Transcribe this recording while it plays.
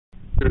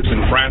sisters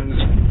and friends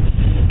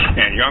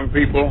and young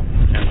people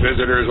and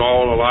visitors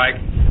all alike.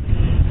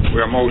 We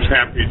are most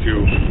happy to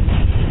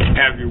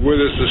have you with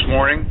us this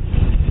morning,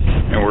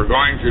 and we're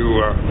going to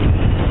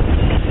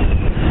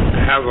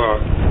have a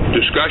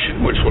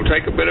discussion which will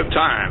take a bit of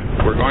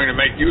time. We're going to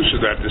make use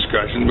of that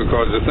discussion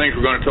because the things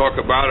we're going to talk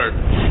about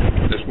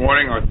this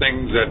morning are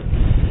things that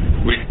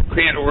we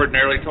can't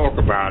ordinarily talk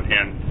about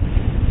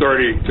in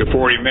 30 to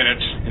 40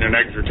 minutes in an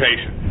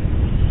exhortation.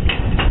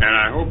 And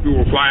I hope you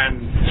will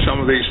find some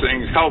of these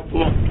things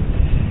helpful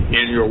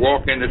in your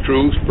walk in the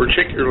truth,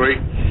 particularly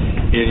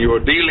in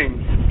your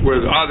dealing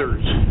with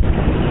others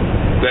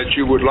that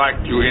you would like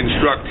to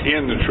instruct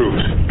in the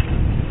truth.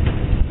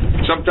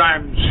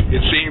 Sometimes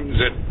it seems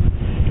that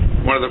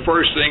one of the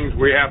first things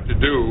we have to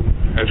do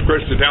as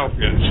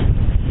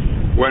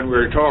Christadelphians when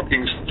we're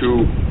talking to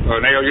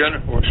an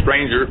alien or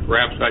stranger,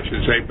 perhaps I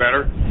should say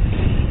better,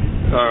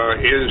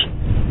 is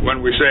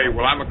when we say,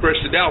 well, I'm a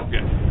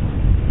Christadelphian.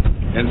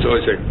 And so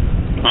they say,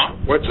 huh?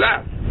 What's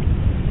that?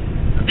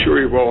 I'm sure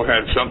you've all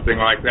had something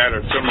like that or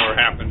similar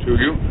happen to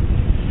you.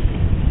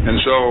 And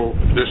so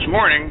this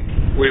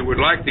morning, we would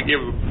like to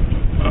give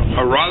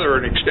a rather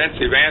an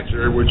extensive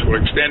answer which will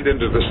extend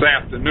into this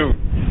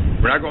afternoon.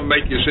 We're not going to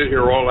make you sit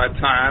here all that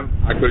time.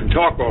 I couldn't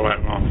talk all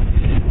that long.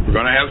 We're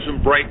going to have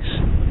some breaks,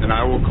 and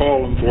I will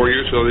call them for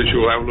you so that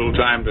you'll have a little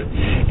time to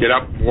get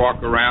up,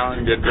 walk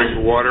around, get a drink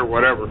of water,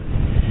 whatever.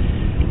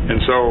 And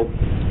so,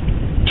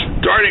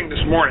 starting this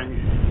morning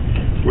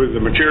with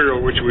the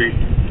material which we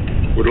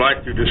would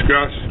like to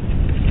discuss,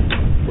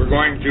 we're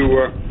going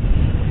to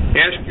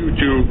ask you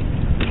to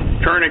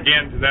turn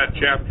again to that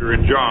chapter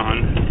in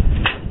John,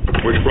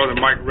 which Brother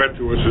Mike read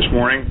to us this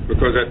morning,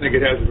 because I think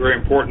it has a very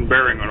important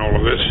bearing on all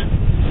of this.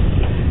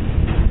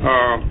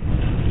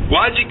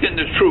 Logic and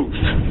the truth.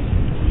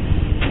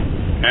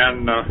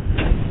 And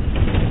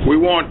we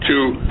want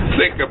to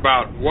think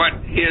about what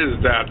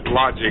is that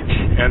logic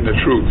and the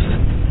truth.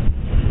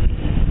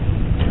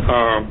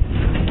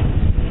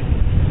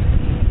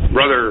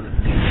 Brother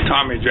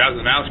Tommy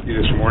Jazanowski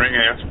this morning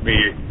asked me,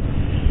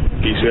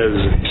 he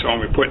says, he saw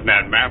me putting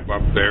that map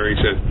up there. He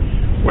says,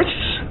 what's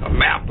a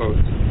map of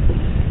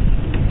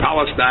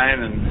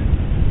Palestine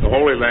and the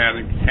Holy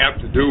Land have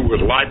to do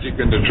with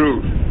logic and the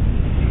truth?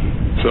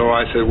 So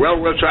I said, well,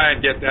 we'll try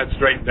and get that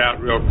straightened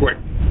out real quick.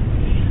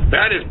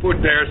 That is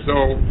put there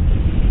so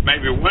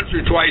maybe once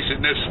or twice in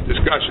this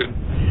discussion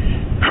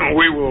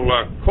we will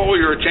call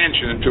your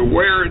attention to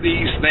where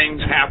these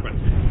things happen.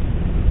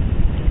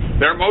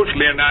 They're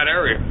mostly in that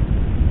area,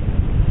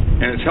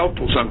 and it's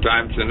helpful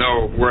sometimes to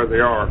know where they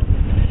are.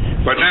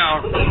 But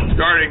now,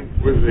 starting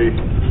with the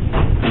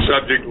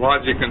subject,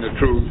 logic and the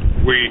truth,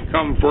 we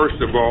come first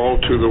of all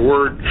to the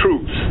word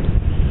truth.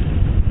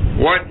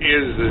 What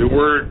is the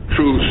word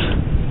truth?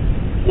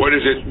 What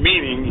is its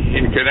meaning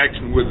in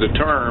connection with the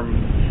term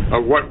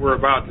of what we're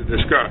about to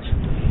discuss?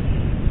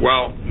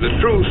 Well, the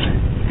truth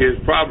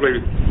is probably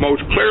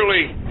most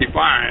clearly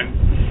defined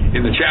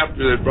in the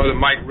chapter that Brother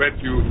Mike read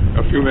to you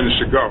a few minutes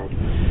ago.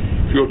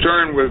 If you'll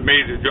turn with me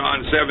to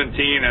John 17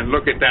 and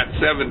look at that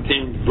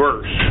 17th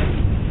verse.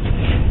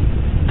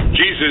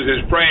 Jesus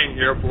is praying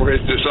here for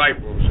his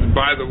disciples. And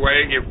by the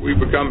way, if we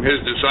become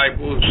his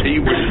disciples, he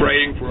was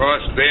praying for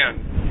us then,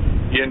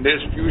 in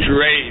this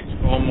future age,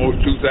 almost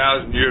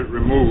 2,000 years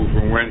removed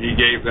from when he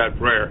gave that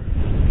prayer.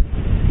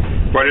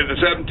 But in the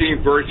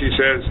 17th verse, he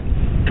says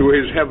to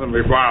his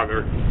heavenly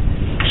Father,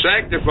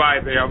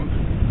 sanctify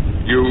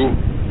them, you,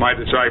 my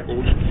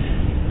disciples,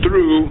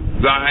 through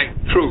thy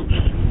truth.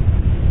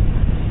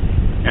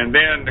 And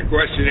then the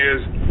question is,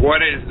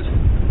 what is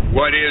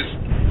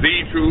the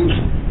truth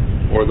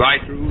or thy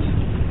truth?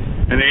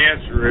 And the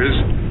answer is,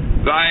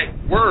 thy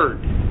word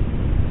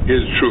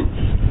is truth.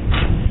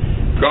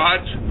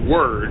 God's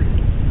word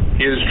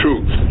is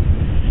truth.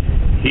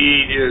 He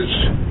is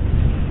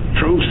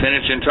truth in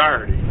its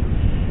entirety.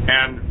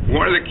 And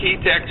one of the key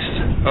texts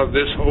of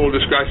this whole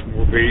discussion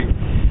will be,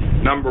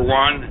 number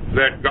one,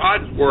 that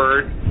God's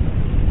word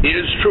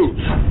is truth,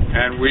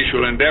 and we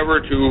shall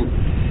endeavor to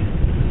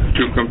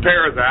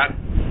compare that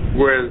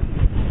with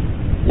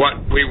what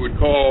we would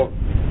call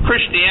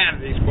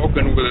Christianity,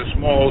 spoken with a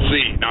small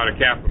c, not a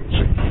capital C.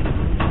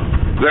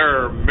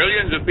 There are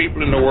millions of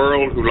people in the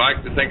world who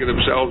like to think of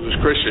themselves as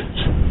Christians.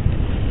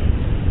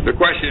 The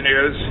question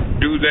is,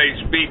 do they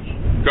speak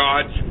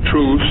God's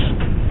truth?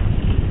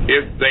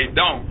 If they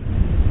don't,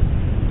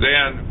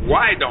 then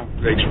why don't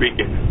they speak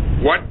it?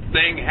 What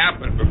thing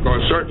happened?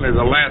 Because certainly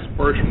the last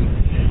person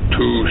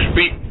to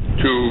speak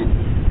to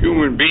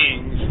human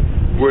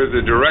beings with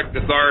the direct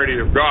authority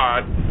of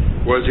God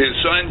was his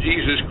son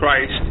Jesus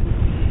Christ,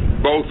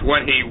 both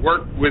when he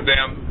worked with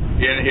them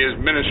in his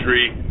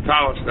ministry in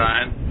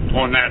Palestine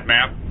on that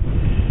map,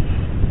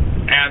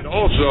 and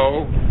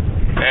also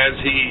as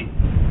he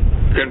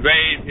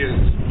conveyed his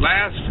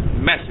last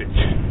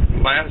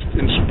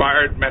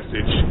inspired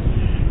message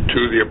to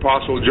the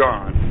Apostle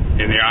John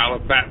in the Isle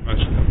of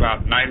Patmos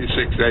about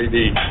 96 AD.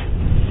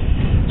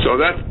 So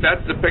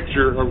that's the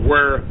picture of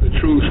where the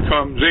truth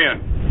comes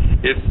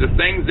in. It's the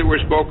things that were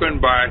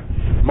spoken by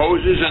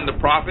Moses and the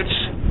prophets,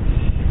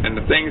 and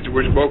the things that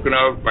were spoken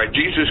of by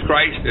Jesus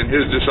Christ and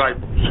his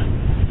disciples.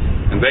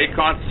 And they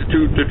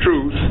constitute the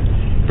truth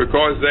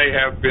because they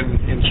have been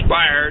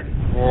inspired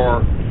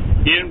or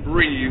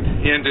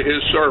inbreathed into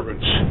his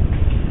servants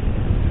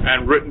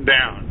and written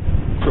down,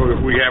 so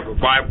that we have a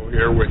Bible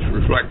here which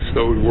reflects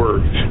those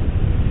words.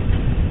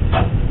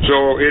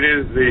 So it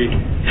is the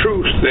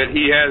truth that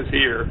he has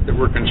here that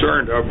we're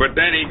concerned of. But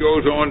then he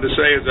goes on to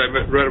say, as I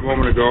read a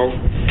moment ago,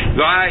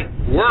 thy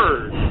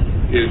word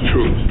is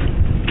truth.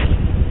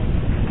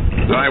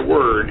 Thy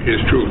word is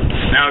truth.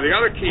 Now, the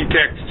other key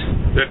text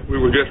that we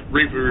will just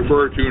briefly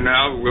refer to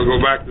now, we'll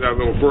go back to that a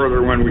little further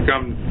when we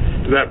come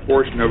to that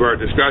portion of our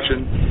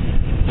discussion,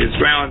 is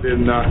found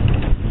in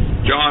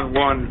John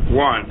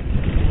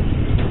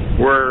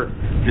 1:1, where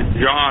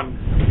John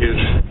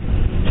is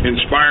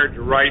inspired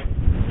to write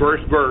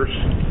first verse,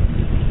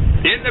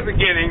 in the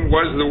beginning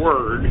was the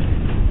Word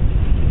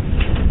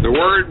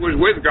was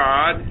with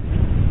God,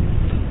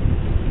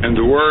 and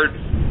the Word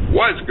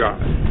was God.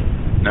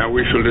 Now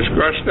we shall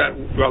discuss that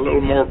a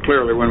little more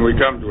clearly when we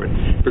come to it,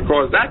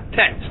 because that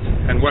text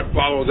and what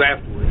follows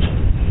afterwards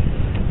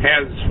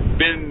has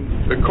been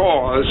the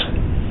cause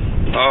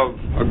of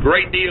a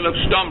great deal of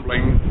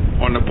stumbling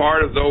on the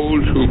part of those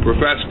who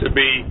profess to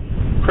be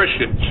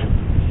Christians.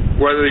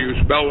 Whether you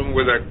spell them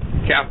with a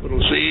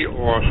capital C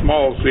or a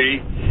small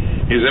c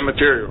is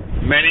immaterial.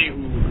 Many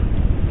who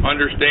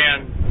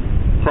understand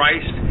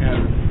Christ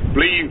and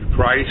believe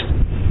Christ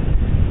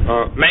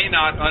may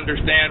not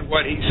understand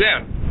what he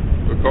said,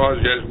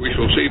 because, as we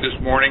shall see this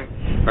morning,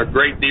 a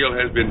great deal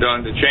has been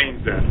done to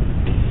change that.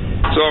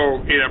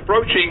 So, in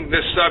approaching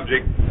this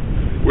subject,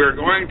 we're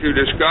going to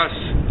discuss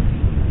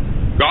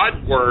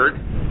God's Word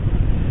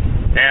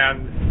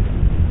and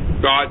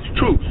God's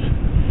truth.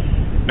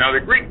 Now,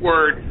 the Greek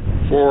word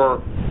for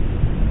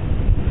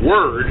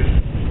word,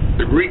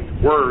 the Greek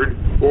word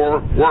for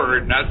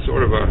word, and that's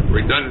sort of a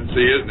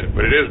redundancy, isn't it?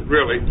 But it isn't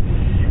really,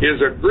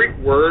 is a Greek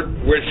word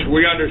which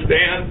we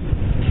understand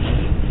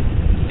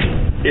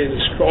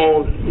is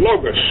called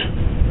logos.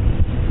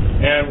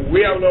 And we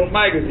have a little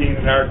magazine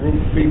in our group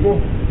of people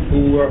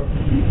who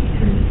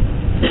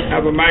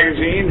have a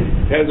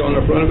magazine, has on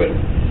the front of it,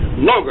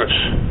 logos.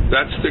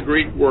 That's the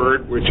Greek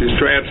word which is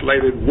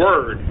translated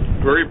word,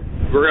 very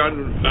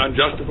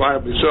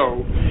unjustifiably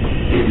so.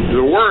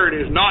 The word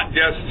is not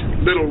just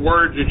little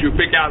words that you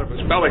pick out of a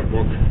spelling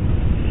book.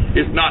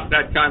 It's not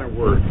that kind of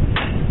word.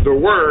 The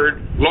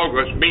word,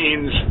 logos,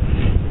 means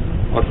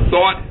a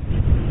thought,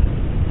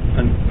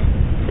 a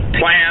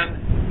plan,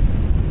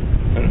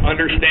 an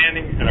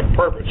understanding, and a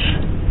purpose.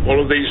 All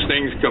of these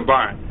things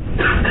combined.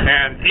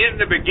 And in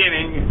the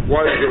beginning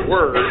was the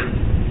Word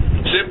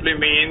simply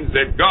means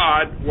that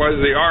God was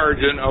the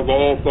origin of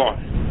all thought,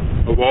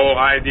 of all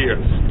ideas.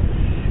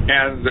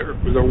 And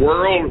the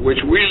world which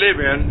we live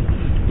in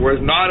was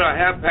not a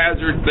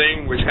haphazard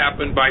thing which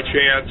happened by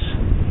chance,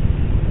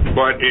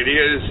 but it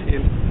is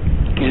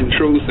in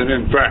truth and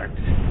in fact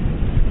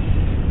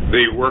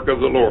the work of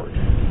the Lord.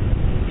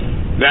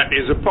 That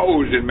is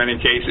opposed in many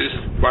cases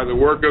by the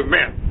work of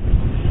men.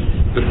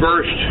 The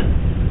first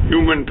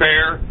human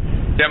pair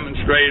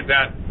demonstrated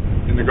that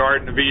in the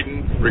Garden of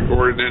Eden,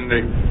 recorded in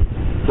the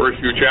first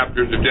few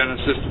chapters of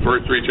Genesis, the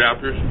first 3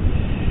 chapters,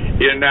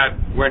 in that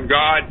when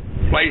God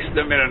placed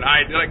them in an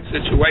idyllic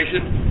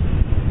situation,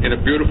 in a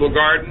beautiful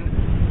garden,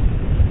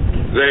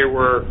 they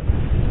were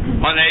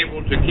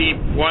unable to keep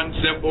one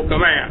simple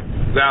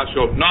command: thou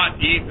shalt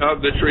not eat of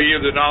the tree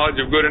of the knowledge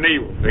of good and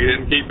evil. They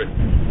didn't keep it.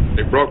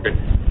 They broke it.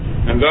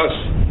 And thus,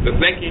 the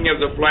thinking of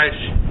the flesh,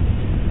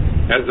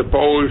 as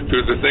opposed to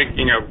the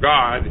thinking of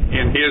God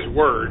in His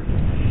Word,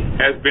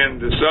 has been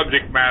the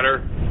subject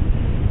matter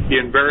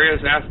in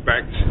various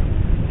aspects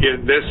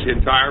in this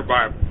entire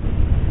Bible,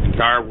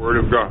 entire Word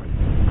of God.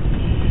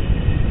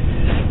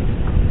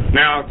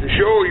 Now, to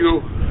show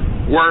you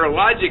where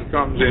logic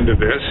comes into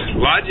this,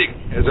 logic,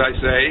 as I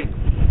say,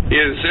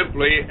 is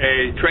simply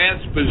a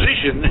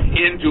transposition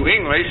into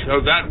English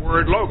of that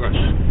word logos.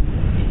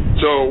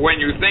 So when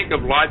you think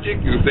of logic,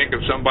 you think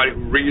of somebody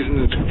who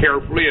reasons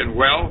carefully and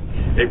well.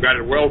 They've got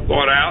it well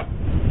thought out,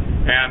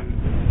 and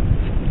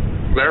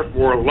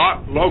therefore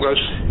logos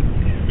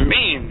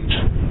means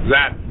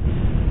that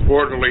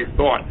orderly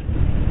thought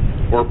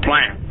or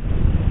plan.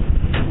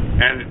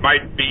 And it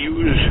might be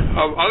used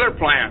of other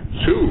plans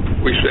too.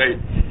 We say,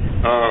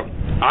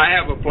 I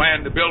have a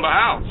plan to build a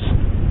house.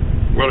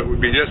 Well, it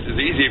would be just as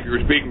easy if you were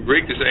speaking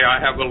Greek to say, I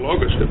have a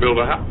logos to build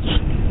a house,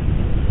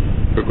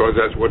 because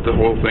that's what the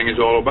whole thing is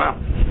all about.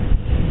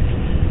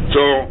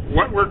 So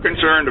what we're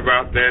concerned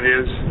about then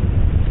is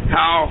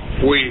how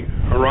we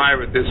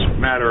arrive at this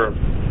matter of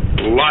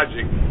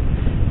logic,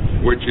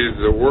 which is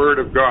the Word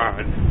of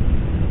God,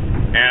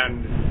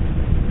 and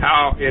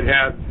how it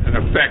has an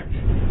effect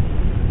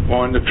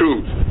on the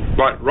truth.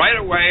 But right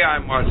away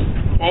I must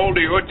hold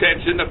to your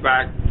attention the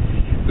fact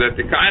that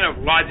the kind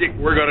of logic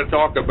we're going to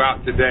talk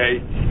about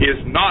today is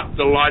not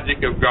the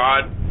logic of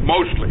God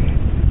mostly.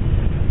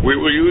 We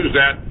will use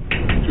that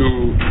to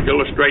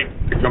illustrate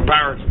the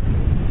comparison.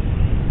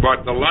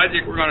 But the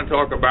logic we're going to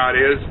talk about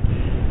is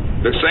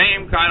the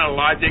same kind of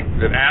logic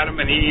that Adam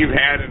and Eve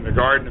had in the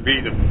Garden of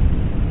Eden.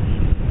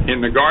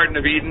 In the Garden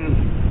of Eden,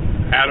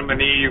 Adam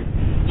and Eve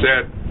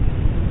said,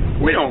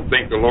 "We don't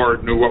think the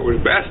Lord knew what was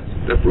best.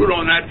 The fruit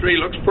on that tree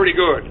looks pretty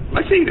good.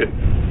 Let's eat it."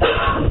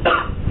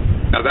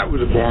 Now that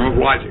was a form of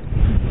logic.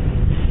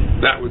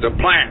 That was a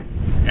plan.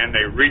 And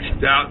they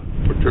reached out,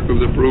 partook of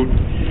the fruit,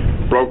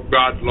 broke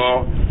God's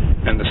law,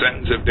 and the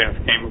sentence of death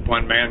came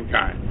upon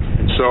mankind.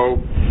 And so,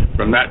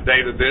 from that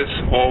day to this,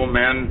 all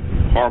men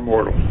are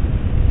mortal,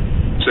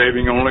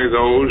 saving only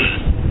those,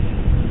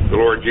 the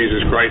Lord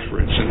Jesus Christ, for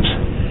instance,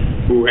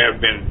 who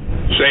have been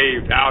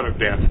saved out of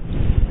death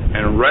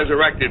and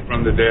resurrected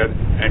from the dead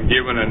and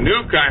given a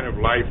new kind of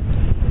life,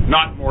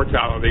 not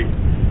mortality,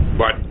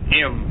 but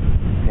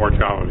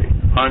immortality,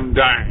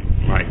 undying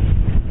life.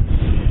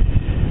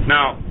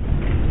 Now,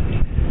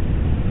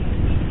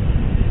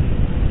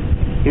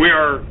 we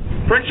are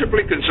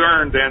principally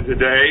concerned then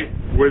today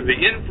with the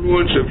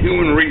influence of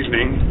human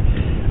reasoning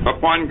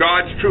upon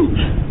God's truth,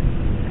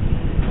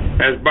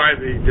 as by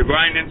the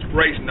divine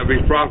inspiration of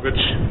His prophets,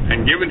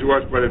 and given to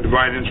us by the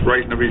divine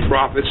inspiration of His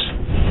prophets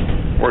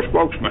or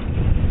spokesmen.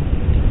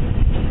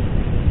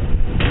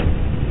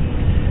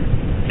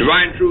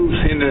 Divine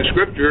truth in the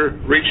Scripture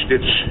reached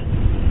its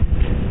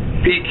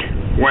peak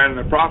when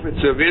the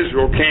prophets of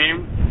Israel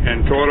came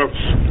and taught us,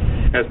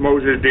 as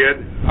Moses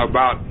did,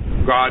 about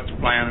God's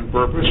plan and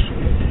purpose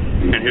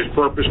and His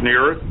purpose in the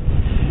earth.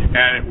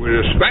 And it was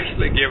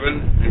especially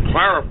given and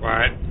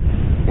clarified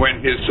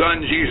when His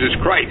Son Jesus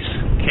Christ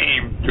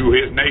came to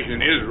His nation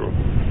Israel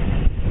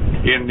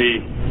in the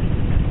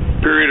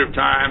period of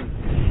time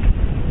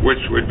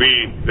which would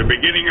be the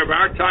beginning of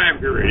our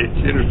time period.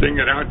 It's interesting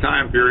that our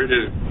time period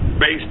is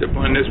based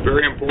upon this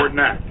very important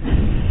act.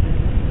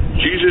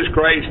 Jesus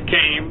Christ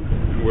came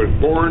and was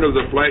born of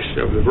the flesh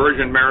of the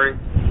Virgin Mary,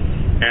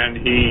 and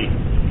He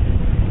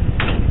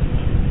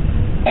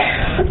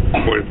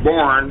was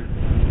born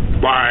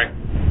by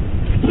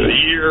the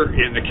year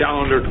in the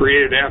calendar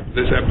created after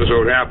this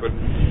episode happened,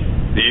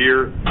 the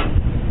year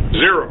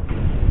 0.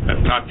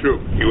 That's not true.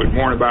 He was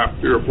born about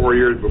 3 or 4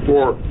 years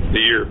before the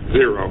year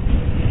 0,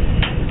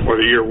 or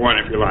the year 1,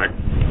 if you like.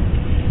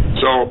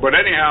 So, but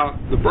anyhow,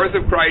 the birth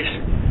of Christ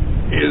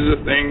is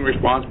the thing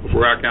responsible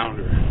for our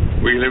calendar.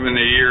 We live in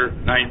the year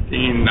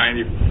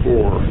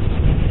 1994.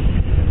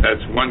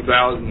 That's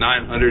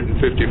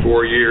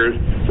 1,954 years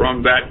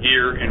from that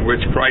year in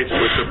which Christ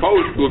was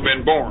supposed to have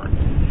been born.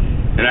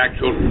 In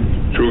actual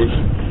truth,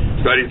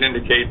 studies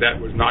indicate that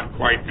was not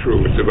quite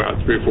true. It's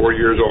about 3 or 4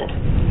 years off.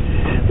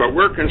 But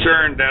we're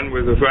concerned then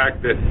with the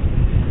fact that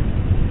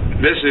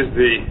this is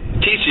the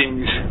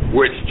teachings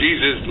which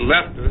Jesus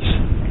left us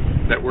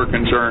that we're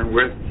concerned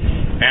with,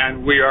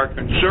 and we are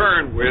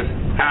concerned with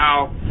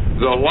how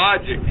the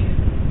logic,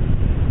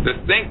 the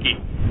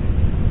thinking,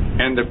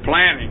 and the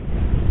planning,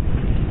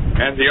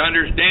 and the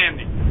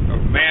understanding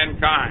of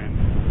mankind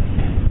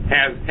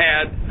has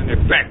had an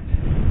effect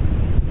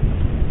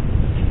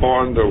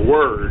on the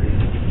Word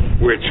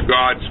which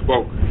God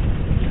spoke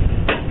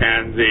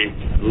and the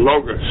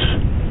Logos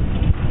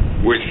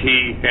which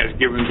He has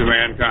given to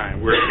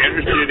mankind. We're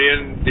interested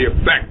in the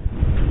effect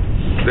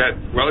that,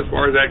 well, as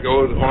far as that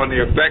goes, on the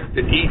effect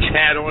that each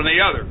had on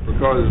the other,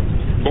 because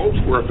both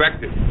were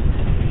affected.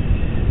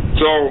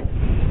 So,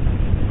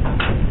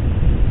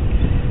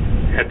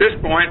 at this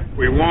point,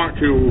 we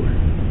want to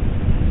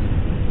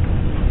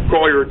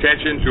call your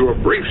attention to a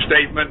brief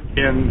statement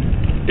in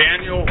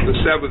Daniel, the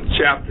 7th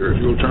chapter, if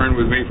you'll turn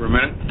with me for a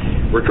minute.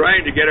 We're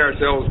trying to get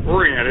ourselves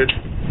oriented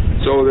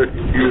so that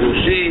you will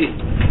see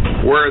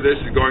where this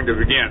is going to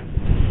begin.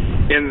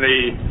 In the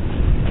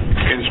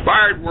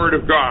inspired Word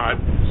of God,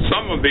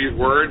 some of these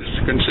words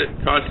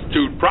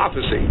constitute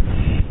prophecy,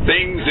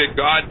 things that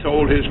God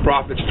told His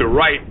prophets to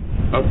write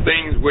of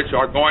things which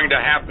are going to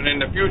happen in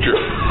the future.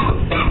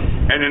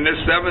 And in this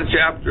 7th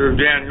chapter of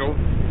Daniel,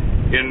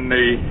 in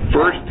the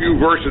first few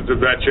verses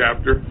of that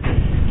chapter,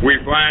 we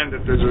find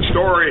that there's a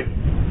story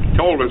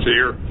told us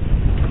here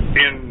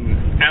in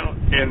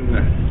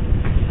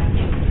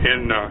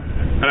an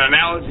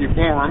analogy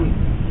form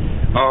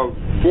of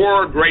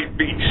 4 great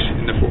beasts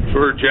in the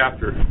 3rd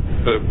chapter,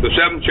 the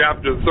 7th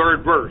chapter, the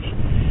 3rd verse.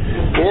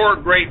 4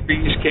 great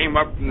beasts came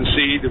up from the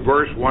sea,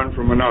 diverse one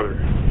from another.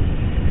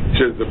 It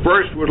says the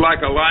first was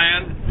like a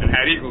lion and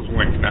had eagle's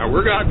wings. Now,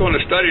 we're not going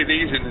to study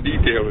these in the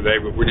detail today,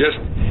 but we're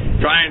just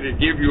trying to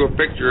give you a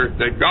picture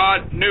that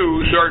God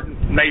knew certain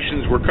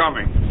nations were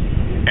coming.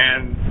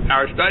 And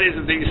our studies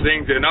of these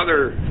things in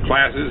other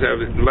classes have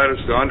led us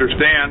to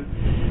understand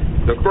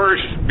the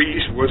first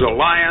beast was a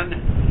lion,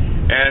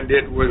 and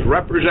it was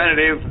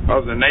representative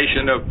of the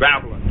nation of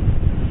Babylon.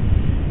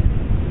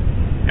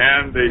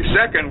 And the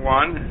second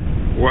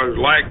one was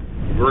like,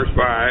 verse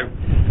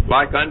 5,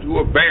 like unto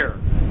a bear,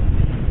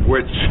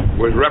 which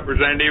was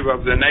representative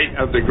of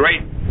the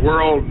great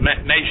world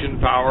nation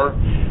power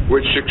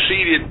which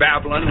succeeded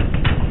Babylon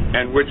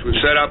and which was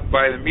set up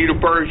by the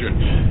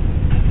Medo-Persians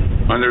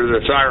under the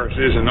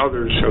Cyruses and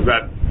others of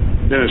that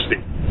dynasty.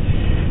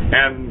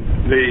 And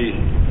the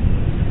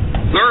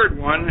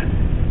third one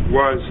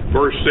was,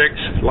 verse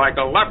 6, like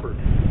a leopard,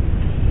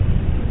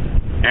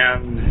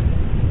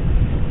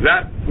 And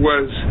that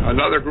was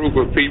another group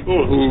of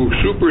people who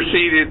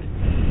superseded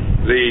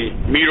the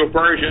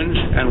Medo-Persians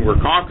and were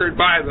conquered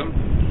by them,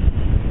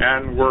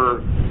 and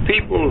were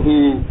people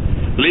who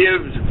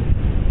lived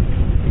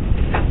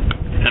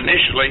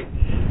initially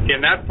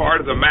in that part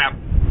of the map,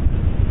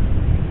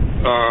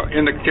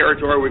 in the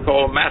territory we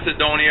call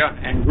Macedonia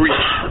and Greece.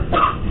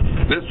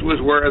 This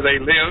was where they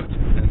lived,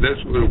 and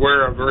this was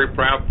where a very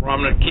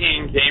prominent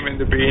king came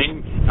into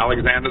being,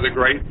 Alexander the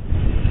Great,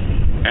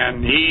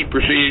 and he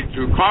proceeded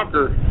to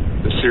conquer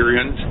the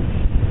Syrians.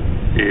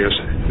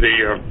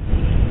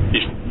 He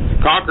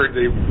conquered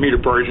the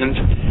Medo-Persians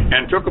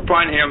and took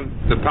upon him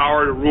the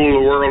power to rule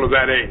the world of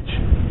that age.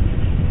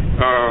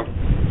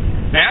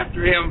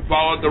 After him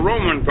followed the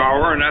Roman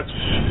power, and that's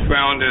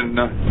found in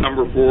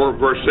number 4,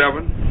 verse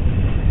 7.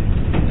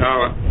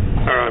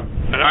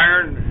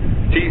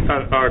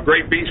 A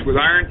great beast with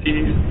iron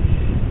teeth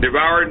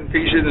devoured in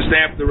pieces and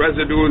stamped the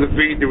residue of the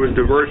feet that was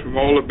diverse from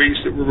all the beasts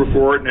that were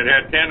before it, and it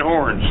had 10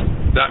 horns.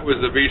 That was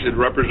the beast that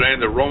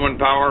represented the Roman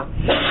power,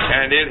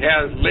 and it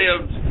has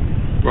lived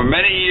for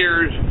many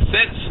years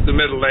since the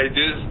Middle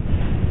Ages.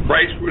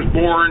 Christ was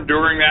born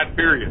during that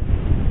period.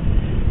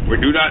 We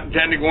do not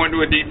intend to go into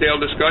a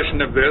detailed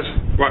discussion of this,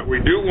 but we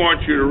do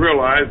want you to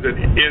realize that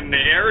in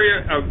the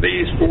area of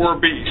these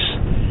 4 beasts,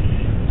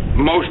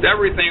 most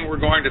everything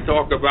we're going to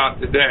talk about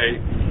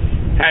today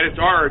had its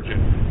origin,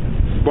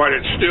 but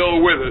it's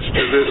still with us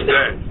to this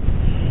day.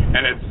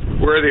 And it's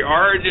where the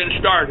origin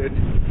started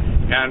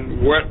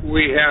and what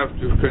we have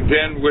to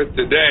contend with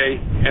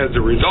today as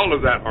a result of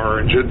that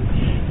origin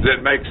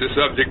that makes the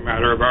subject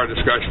matter of our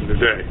discussion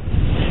today.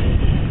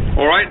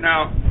 All right,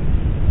 now,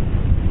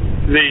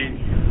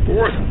 the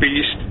 4th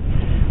beast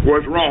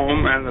was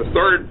Rome, and the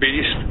 3rd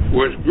beast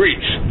was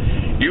Greece.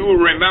 You will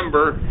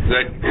remember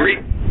that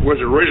Greek was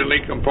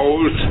originally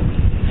composed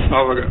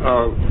of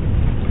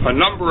a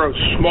number of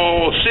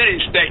small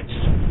city-states.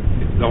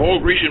 The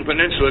whole Grecian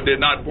peninsula did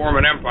not form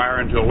an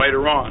empire until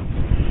later on.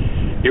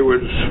 It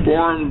was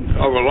formed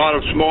of a lot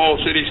of small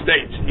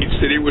city-states. Each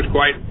city was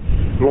quite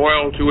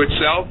loyal to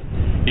itself.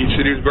 Each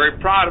city was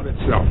very proud of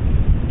itself.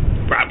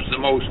 Perhaps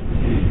the most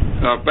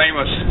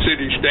famous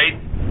city-state,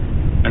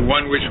 and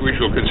one which we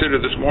shall consider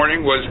this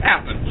morning, was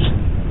Athens.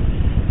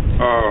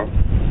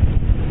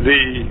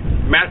 The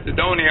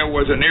Macedonia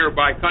was a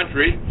nearby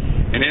country,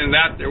 and in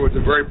that there was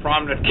a very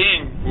prominent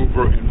king who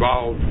was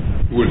involved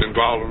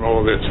in all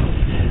of this.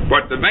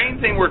 But the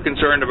main thing we're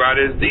concerned about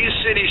is these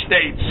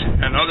city-states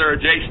and other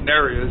adjacent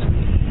areas.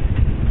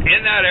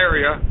 In that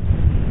area,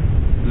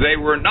 they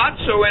were not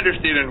so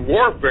interested in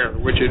warfare,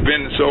 which had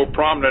been so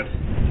prominent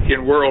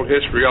in world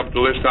history up to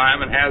this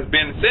time and has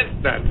been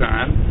since that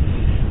time,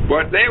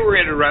 but they were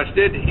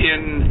interested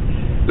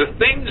in the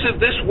things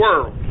of this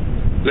world.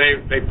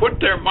 They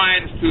put their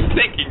minds to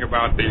thinking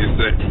about these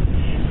things.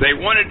 They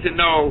wanted to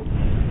know,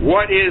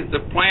 what is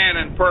the plan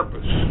and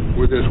purpose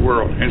with this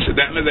world?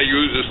 Incidentally, they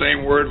use the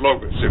same word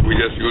logos that we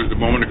just used a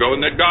moment ago and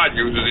that God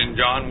uses in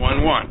John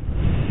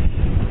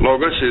 1:1.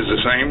 Logos is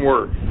the same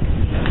word.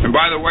 And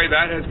by the way,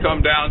 that has come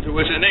down to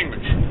us in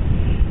English.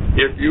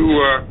 If you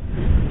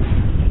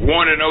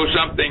want to know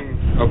something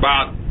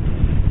about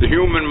the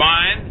human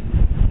mind,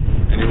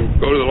 and you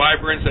go to the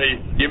library and say,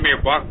 give me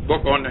a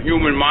book on the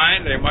human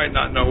mind, they might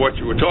not know what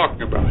you were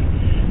talking about.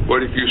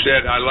 But if you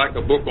said, I'd like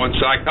a book on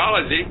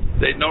psychology,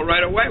 they'd know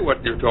right away what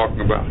you're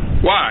talking about.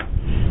 Why?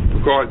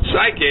 Because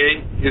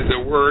psyche is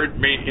a word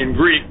in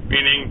Greek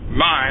meaning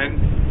mind,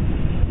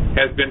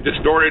 has been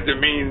distorted to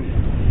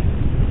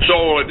mean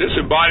soul, a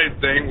disembodied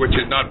thing, which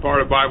is not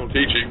part of Bible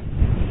teaching.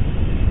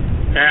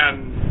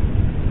 And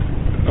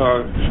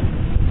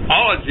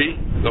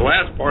ology, the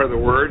last part of the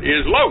word,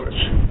 is logos.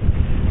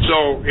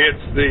 So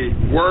it's the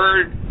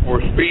word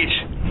or speech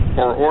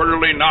or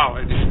orderly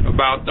knowledge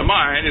about the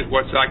mind is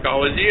what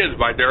psychology is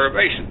by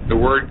derivation. The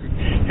word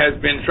has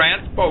been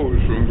transposed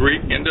from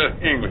Greek into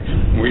English.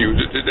 We use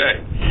it today.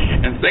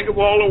 And think of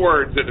all the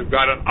words that have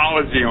got an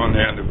ology on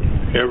the end of it.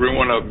 Every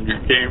one of them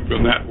came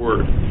from that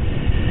word.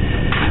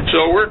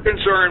 So we're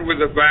concerned with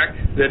the fact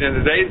that in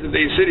the days of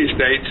these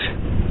city-states,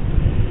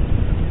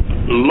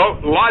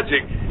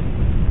 logic,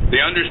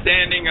 the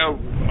understanding of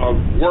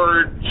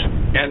words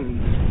and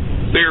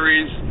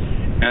theories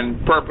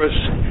and purpose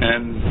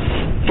and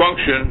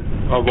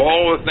function of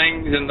all the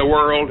things in the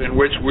world in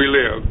which we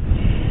live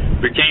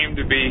became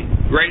to be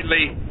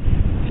greatly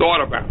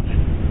thought about.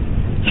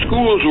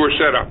 Schools were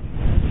set up.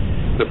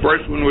 The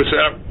first one was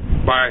set up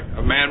by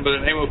a man by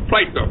the name of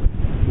Plato,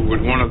 who was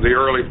one of the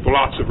early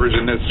philosophers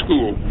in this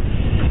school.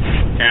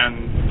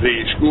 And the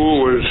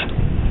school was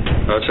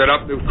set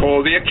up, it was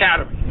called the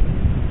Academy.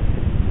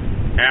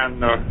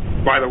 And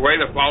by the way,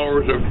 the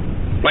followers of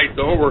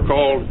Plato were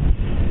called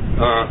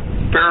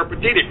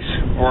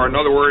Peripatetics, or in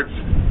other words,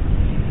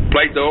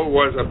 Plato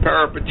was a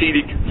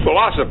peripatetic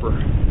philosopher.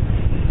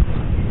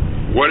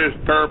 What does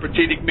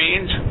peripatetic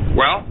means?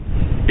 Well,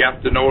 you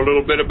have to know a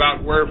little bit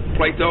about where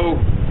Plato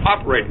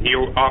operated. He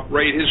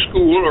operated his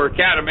school or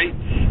academy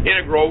in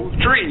a grove of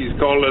trees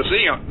called the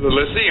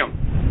Lyceum.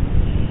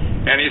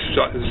 And his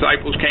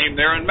disciples came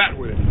there and met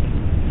with him.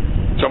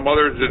 some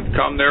others had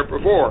come there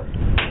before.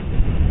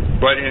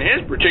 But in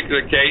his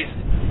particular case,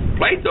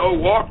 Plato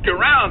walked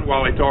around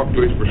while he talked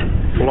to his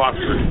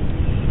philosophers.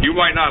 You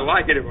might not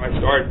like it if I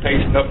start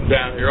pacing up and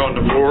down here on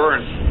the floor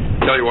and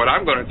tell you what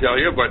I'm going to tell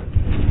you, but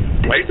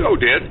Plato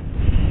did,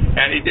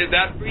 and he did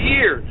that for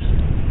years.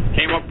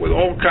 Came up with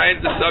all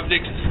kinds of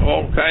subjects,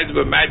 all kinds of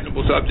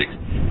imaginable subjects.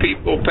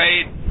 People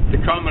paid to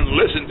come and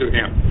listen to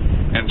him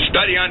and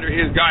study under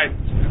his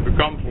guidance and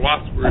become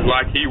philosophers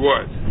like he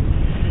was.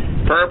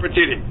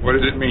 Peripatetics, what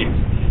does it mean?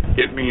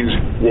 It means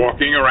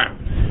walking around.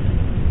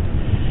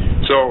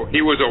 So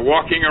he was a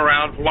walking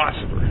around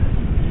philosopher.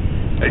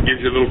 That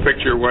gives you a little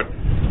picture of what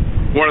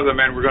one of the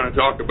men we're going to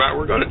talk about.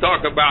 We're going to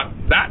talk about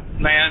that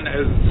man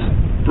as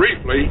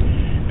briefly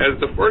as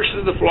the first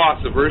of the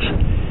philosophers,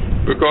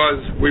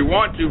 because we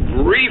want to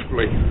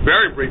briefly,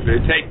 very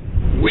briefly, take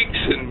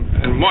weeks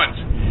and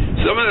months.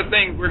 Some of the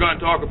things we're going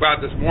to talk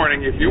about this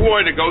morning, if you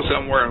wanted to go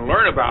somewhere and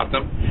learn about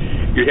them,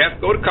 you'd have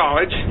to go to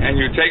college and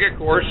you'd take a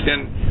course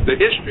in the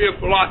history of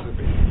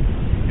philosophy.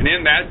 And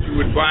in that you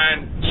would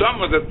find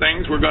some of the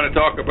things we're going to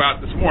talk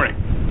about this morning.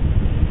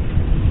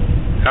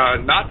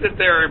 Not that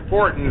they're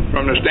important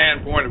from the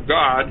standpoint of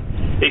God,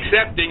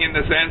 excepting in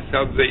the sense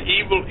of the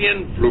evil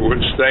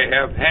influence they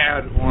have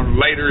had on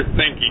later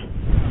thinking.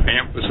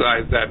 I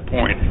emphasize that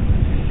point.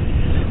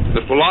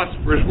 The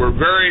philosophers were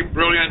very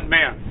brilliant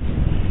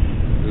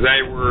men.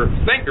 They were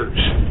thinkers.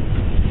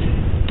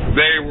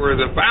 They were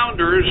the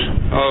founders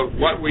of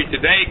what we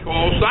today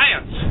call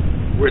science,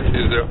 which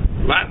is a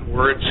Latin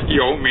word,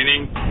 scio,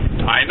 meaning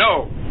I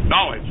know,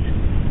 knowledge.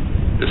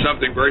 It's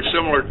something very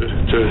similar to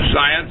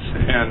science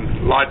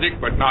and logic,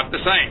 but not the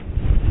same.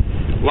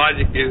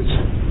 Logic is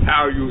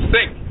how you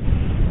think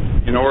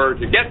in order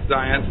to get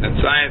science, and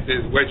science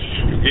is what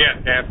you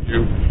get after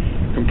you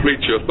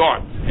complete your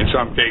thought in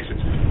some cases.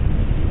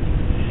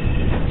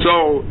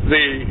 So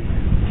the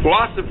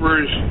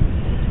philosophers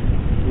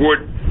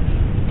would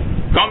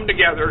come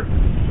together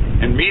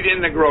and meet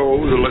in the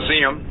grove, the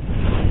Lyceum,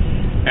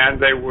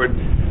 and they would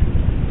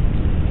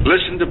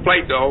listen to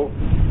Plato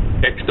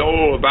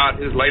extol about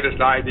his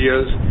latest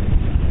ideas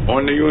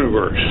on the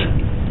universe.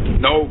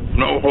 No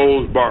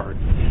holes barred.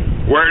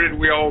 Where did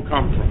we all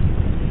come from?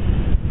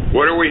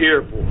 What are we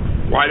here for?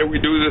 Why do we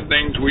do the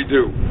things we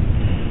do?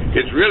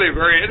 It's really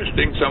very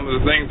interesting, some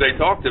of the things they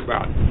talked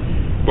about.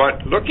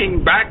 But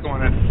looking back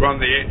on it from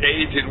the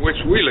age in which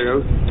we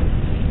live,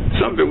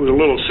 some of it was a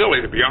little silly,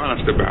 to be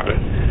honest about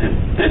it.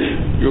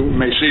 You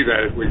may see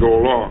that as we go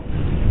along.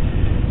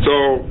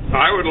 So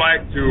I would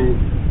like to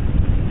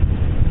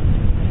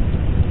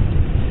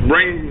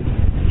bring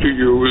to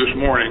you this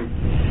morning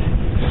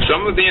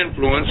some of the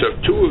influence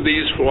of two of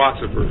these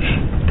philosophers.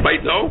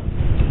 Plato,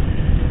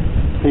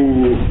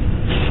 who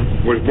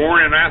was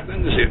born in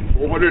Athens in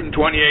 428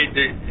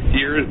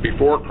 years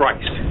before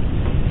Christ.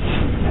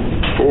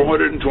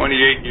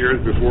 428 years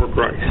before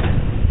Christ.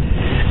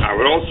 I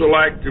would also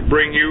like to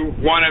bring you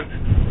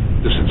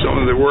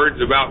some of the words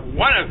about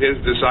one of his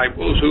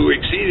disciples who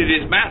exceeded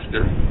his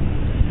master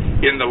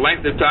in the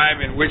length of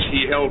time in which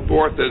he held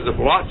forth as a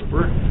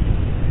philosopher,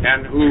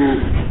 and who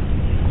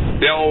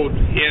delved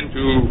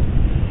into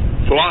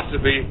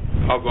philosophy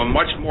of a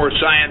much more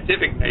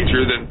scientific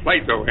nature than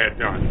Plato had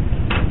done.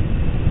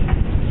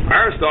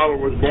 Aristotle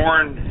was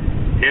born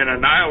in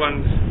an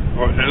island,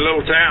 or in a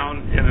little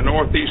town in the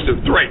northeast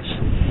of Thrace.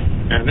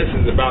 And this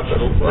is about the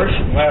first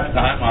and last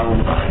time I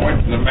will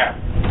point to the map.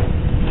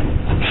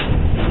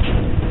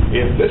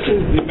 If this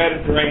is the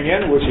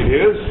Mediterranean, which it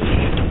is,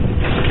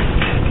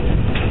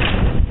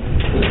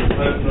 this is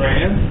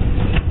Mediterranean,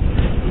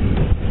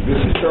 this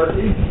is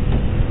Turkey,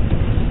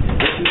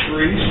 this is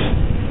Greece,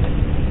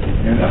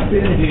 and up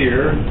in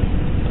here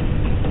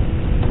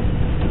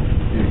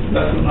is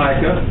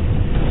Thessalonica,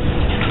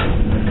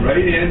 and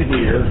right in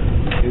here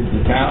is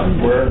the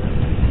town where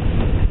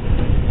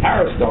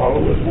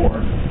Aristotle was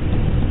born.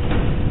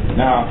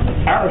 Now,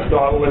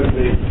 Aristotle is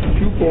the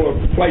pupil of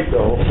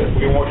Plato that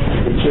we want you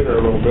to consider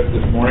a little bit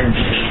this morning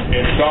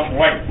in some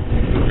length,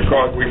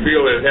 because we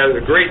feel it has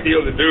a great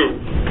deal to do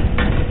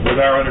with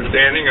our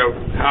understanding of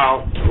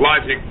how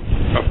logic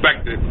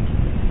affected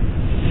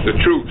the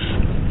truths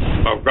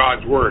of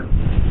God's Word.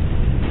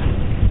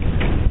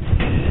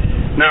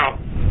 Now,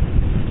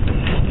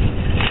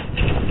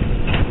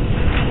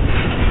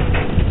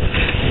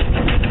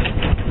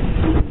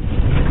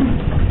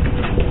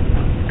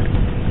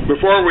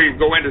 before we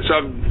go into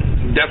some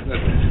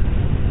definite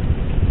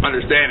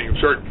understanding of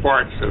certain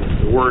parts of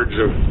the words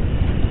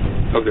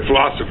of the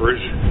philosophers,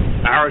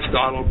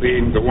 Aristotle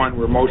being the one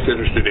we're most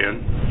interested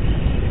in,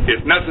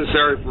 it's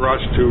necessary for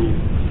us to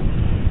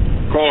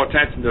call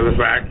attention to the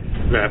fact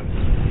that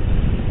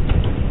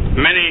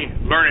many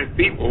learned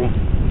people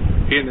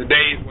in the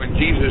days when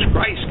Jesus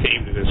Christ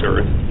came to this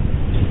earth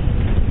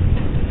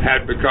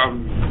had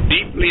become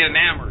deeply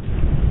enamored,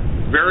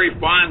 very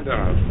fond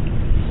of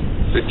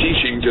the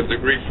teachings of the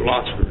Greek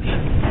philosophers.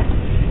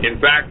 In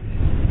fact,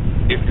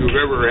 if you've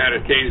ever had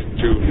occasion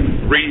to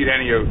read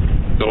any of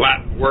the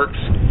Latin works,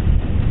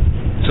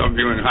 some of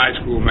you in high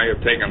school may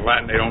have taken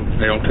Latin. They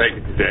don't take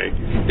it today.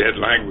 It's a dead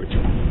language.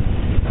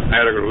 I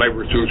had to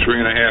labor through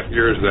 3.5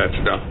 years of that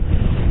stuff.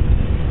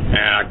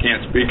 And I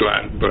can't speak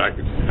Latin, but I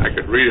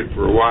could read it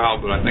for a while,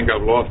 but I think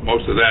I've lost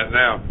most of that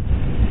now.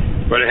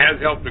 But it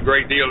has helped a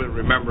great deal in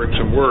remembering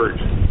some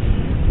words.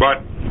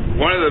 But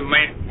one of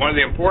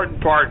the important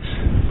parts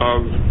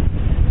of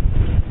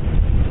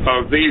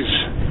these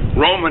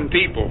Roman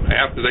people,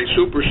 after they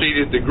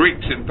superseded the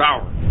Greeks in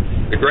power,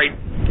 the great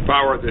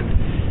power that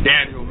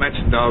Daniel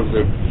mentioned of,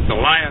 the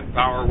lion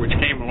power, which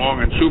came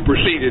along and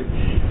superseded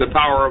the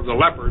power of the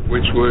leopard,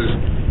 which was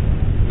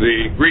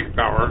the Greek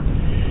power.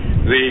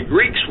 The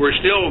Greeks were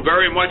still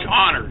very much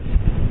honored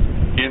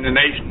in the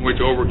nation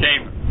which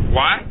overcame them.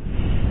 Why?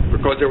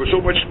 Because they were so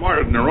much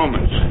smarter than the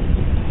Romans.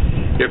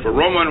 If a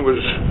Roman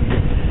was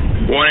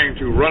wanting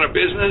to run a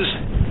business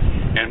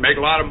and make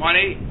a lot of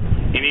money,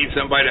 he needs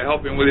somebody to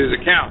help him with his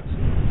accounts.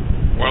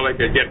 Well, they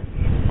could get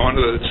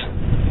onto the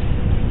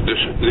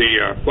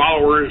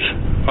followers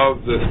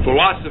of the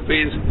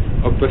philosophies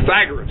of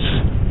Pythagoras,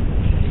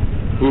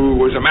 who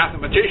was a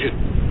mathematician,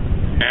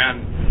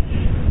 and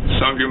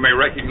some of you may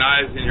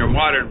recognize in your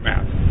modern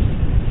math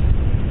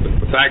the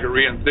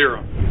Pythagorean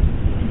theorem.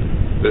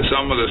 The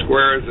sum of the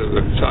squares of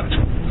a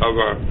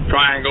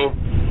triangle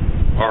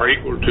are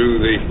equal to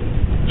the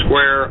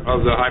square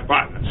of the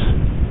hypotenuse,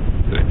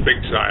 the big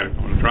side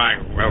on the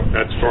triangle. Well,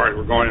 that's as far as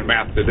we're going in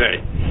math today.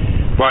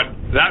 But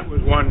that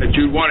was one that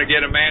you'd want to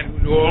get a man who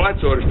knew all that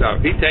sort of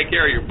stuff. He'd take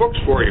care of your books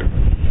for you,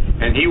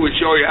 and he would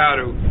show you how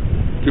to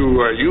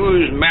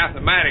use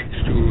mathematics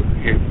to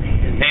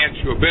enhance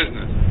your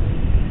business.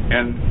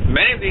 And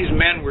many of these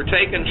men were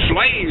taken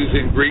slaves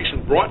in Greece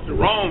and brought to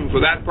Rome for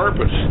that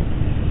purpose.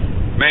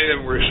 Many of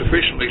them were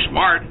sufficiently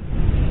smart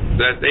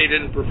that they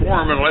didn't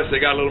perform unless they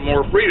got a little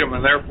more freedom,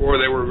 and therefore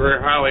they were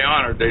very highly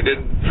honored. They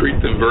didn't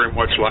treat them very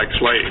much like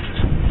slaves.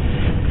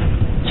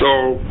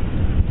 So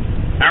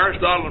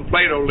Aristotle and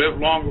Plato lived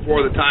long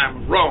before the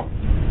time of Rome,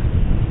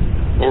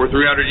 over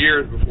 300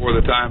 years before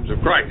the times of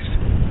Christ.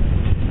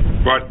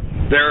 But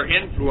their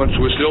influence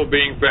was still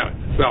being felt.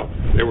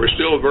 They were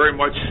still very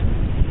much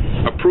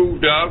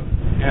approved of,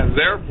 and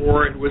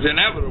therefore it was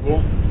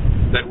inevitable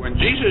that when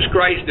Jesus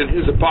Christ and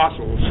his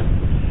apostles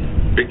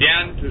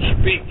began to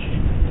speak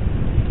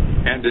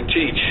and to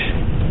teach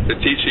the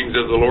teachings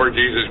of the Lord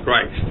Jesus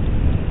Christ,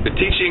 the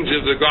teachings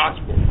of the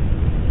gospel,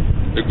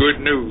 the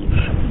good news,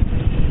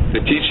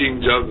 the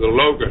teachings of the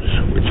Logos,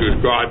 which was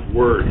God's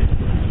word,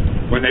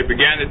 when they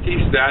began to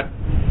teach that,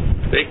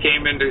 they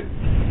came into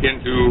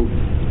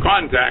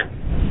contact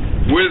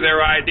with their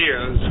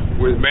ideas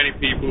with many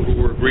people who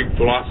were Greek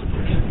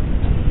philosophers.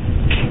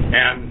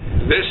 And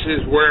this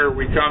is where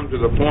we come to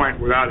the point,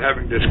 without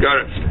having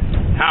discussed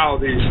how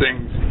these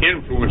things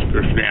influence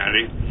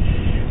Christianity,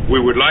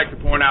 we would like to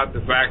point out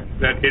the fact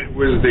that it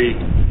was the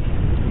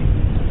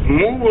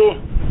move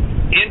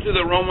into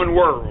the Roman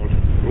world,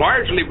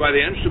 largely by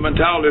the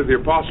instrumentality of the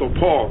Apostle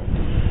Paul,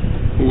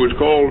 who was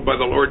called by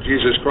the Lord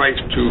Jesus Christ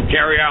to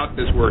carry out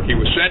this work. He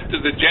was sent to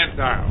the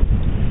Gentiles,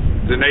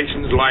 the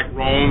nations like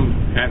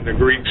Rome and the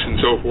Greeks and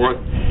so forth,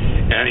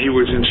 and he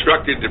was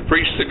instructed to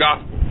preach the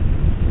gospel,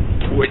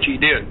 which he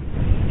did.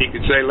 He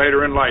could say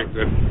later in life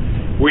that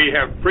we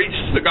have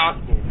preached the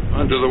gospel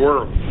unto the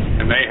world,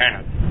 and they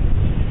had.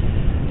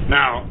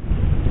 Now,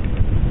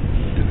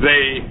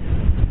 they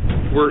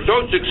were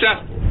so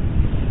successful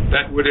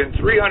that within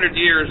 300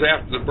 years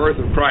after the birth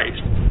of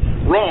Christ,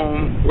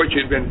 Rome, which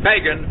had been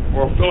pagan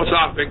or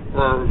philosophic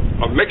or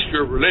a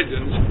mixture of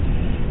religions,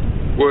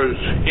 was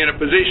in a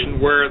position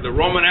where the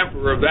Roman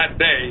emperor of that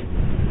day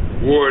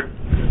would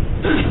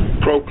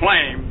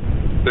proclaim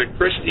that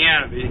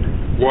Christianity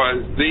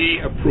was the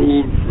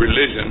approved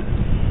religion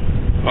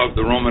of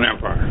the Roman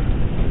Empire.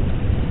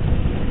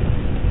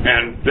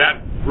 And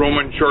that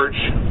Roman church,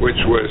 which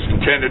was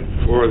intended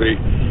for the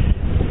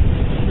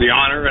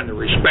honor and the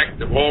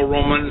respect of all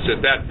Romans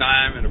at that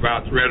time, in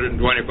about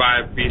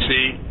 325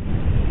 BC,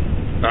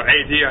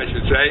 AD, I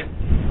should say,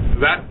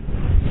 that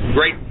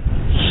great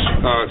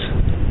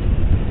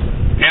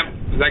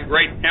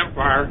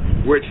empire,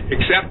 which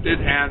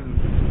accepted and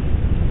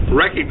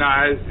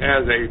recognized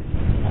as a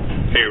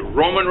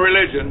Roman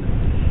religion,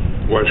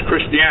 was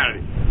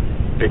Christianity.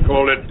 They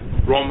called it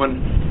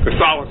Roman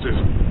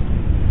Catholicism.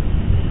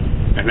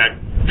 And that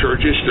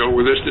church is still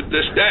with us to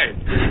this day,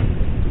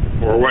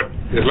 or what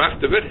is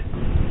left of it.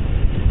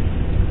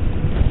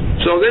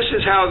 So this is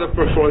how the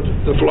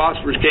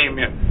philosophers came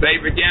in. They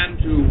began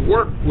to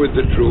work with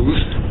the truth,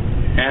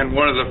 and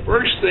one of the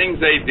first things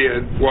they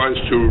did was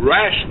to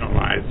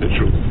rationalize the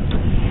truth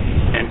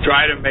and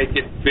try to make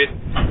it fit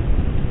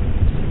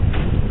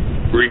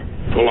Greek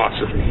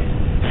philosophy.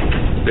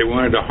 They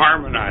wanted to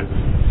harmonize it.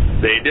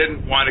 They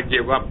didn't want to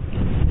give up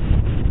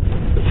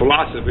the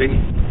philosophy,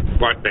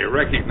 but they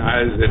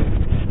recognized that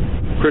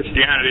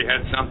Christianity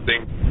had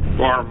something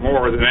far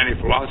more than any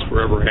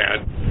philosopher ever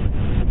had.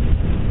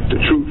 The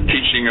true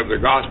teaching of the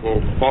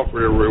gospel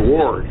offered a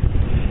reward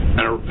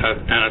and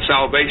a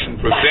salvation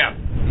from death.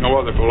 No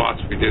other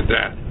philosophy did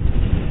that.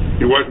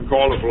 It wasn't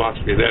called a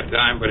philosophy at that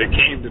time, but it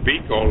came to be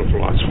called a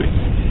philosophy.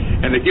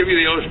 And to give you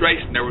the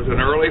illustration, there was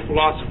an early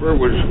philosopher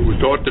who was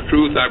taught the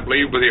truth, I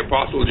believe, by the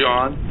Apostle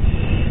John.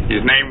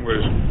 His name was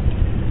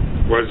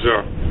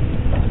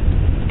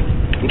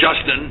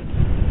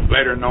Justin,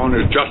 later known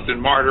as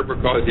Justin Martyr,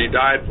 because he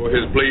died for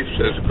his beliefs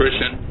as a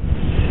Christian.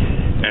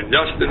 And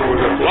Justin was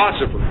a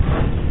philosopher.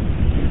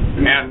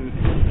 And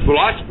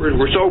philosophers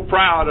were so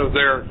proud of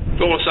their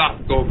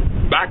philosophical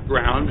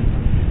background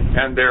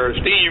and their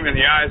esteem in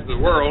the eyes of the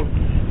world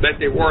that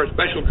they wore a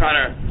special kind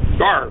of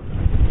garb,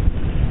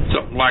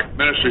 something like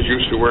ministers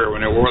used to wear when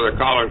they wore their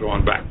collars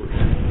on backwards.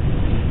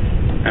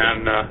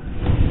 And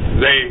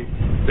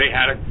they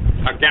had a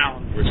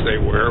gown which they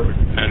wear,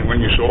 and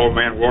when you saw a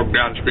man walk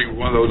down the street with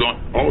one of those on,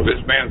 oh, this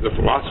man's a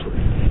philosopher.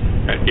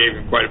 That gave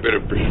him quite a bit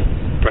of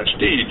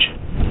prestige.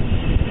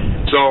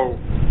 So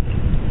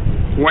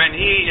when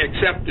he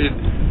accepted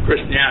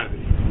Christianity,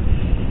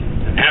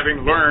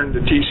 having learned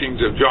the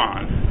teachings of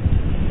John,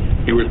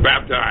 he was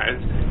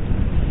baptized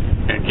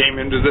and came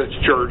into the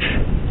church,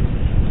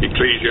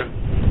 ecclesia.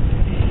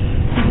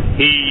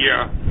 He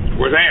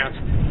was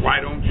asked,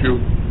 why don't you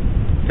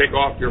take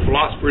off your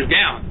philosopher's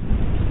gown?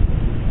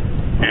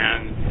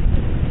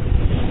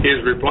 And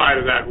his reply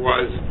to that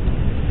was,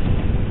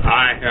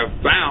 I have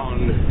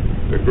found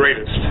the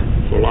greatest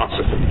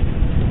philosophy.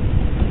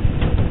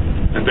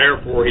 And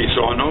therefore he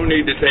saw no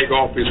need to take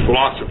off his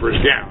philosopher's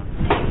gown,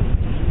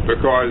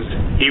 because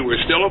he was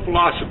still a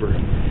philosopher,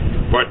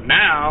 but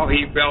now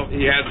he felt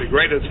he had the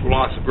greatest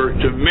philosopher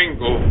to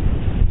mingle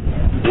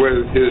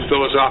with his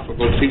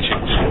philosophical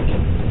teachings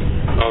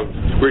of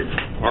Greek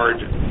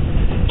origin.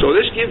 So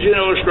this gives you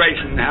an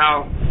illustration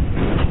how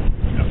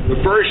the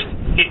first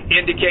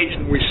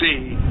indication we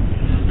see,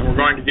 and we're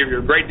going to give you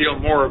a great deal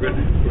more of it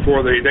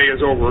before the day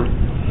is over,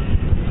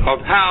 of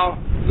how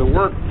the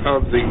work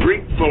of the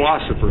Greek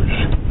philosophers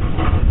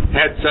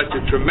had such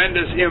a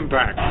tremendous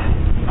impact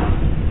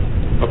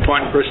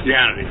upon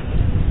Christianity.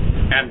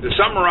 And to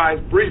summarize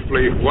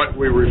briefly what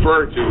we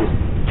refer to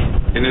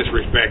in this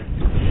respect,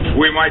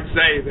 we might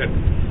say that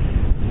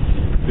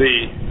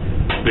the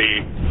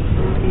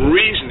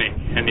reasoning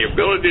and the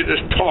ability to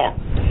talk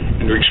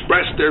and to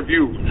express their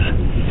views,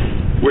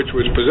 which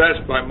was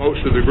possessed by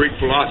most of the Greek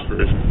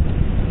philosophers,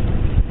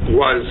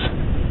 was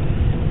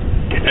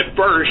at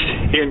first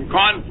in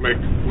conflict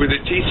with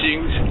the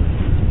teachings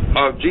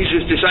of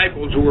Jesus'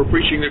 disciples who were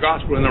preaching the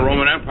gospel in the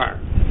Roman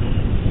Empire.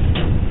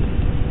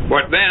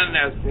 But then,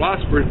 as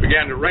philosophers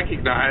began to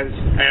recognize,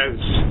 as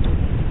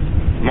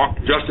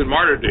Justin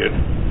Martyr did,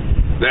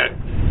 that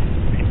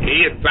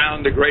he had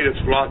found the greatest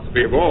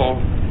philosophy of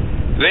all,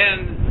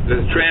 then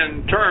the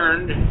trend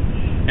turned,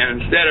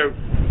 and instead of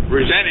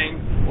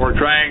resenting or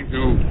trying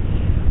to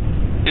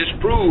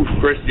disprove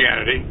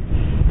Christianity,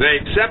 they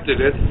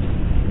accepted it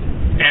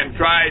and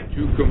tried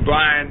to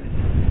combine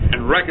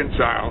and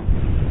reconcile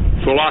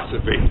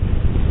philosophy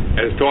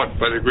as taught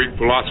by the Greek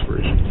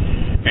philosophers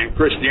and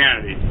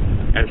Christianity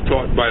as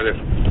taught by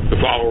the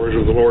followers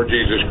of the Lord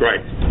Jesus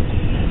Christ.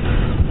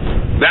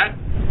 That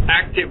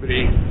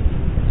activity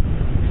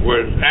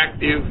was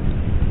active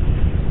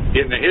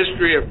in the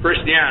history of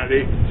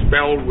Christianity,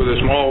 spelled with a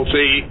small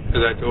c,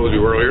 as I told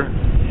you earlier.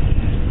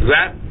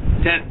 That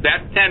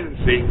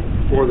tendency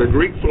for the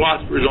Greek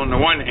philosophers on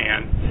the one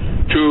hand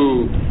to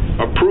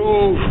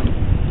approve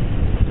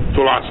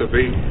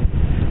philosophy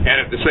and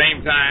at the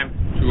same time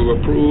to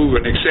approve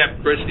and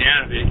accept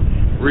Christianity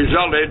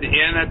resulted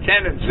in a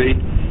tendency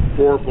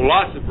for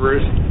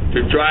philosophers to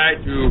try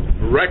to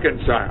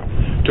reconcile,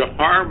 to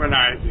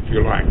harmonize, if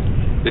you like,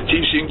 the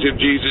teachings of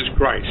Jesus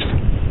Christ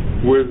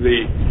with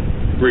the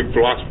Greek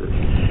philosophers.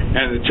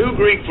 And the two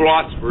Greek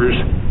philosophers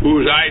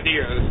whose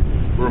ideas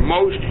were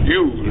most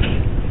used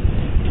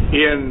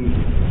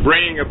in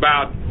bringing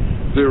about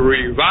the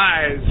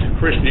revised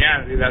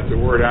Christianity, that's a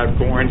word I've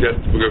coined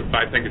just because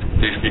I think it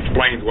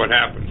explains what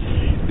happened.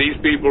 These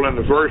people in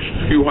the first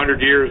few hundred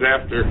years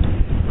after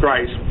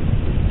Christ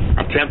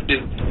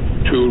attempted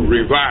to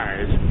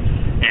revise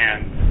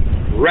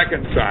and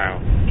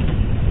reconcile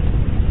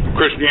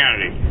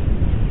Christianity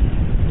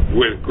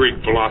with Greek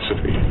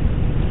philosophy.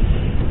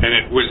 And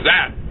it was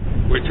that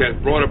which has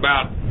brought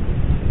about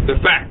the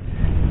fact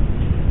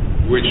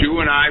which you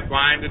and I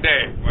find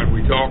today when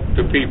we talk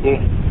to people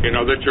in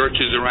other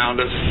churches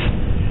around us.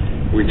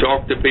 We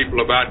talk to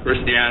people about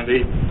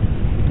Christianity,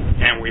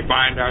 and we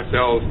find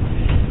ourselves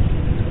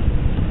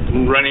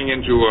running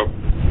into a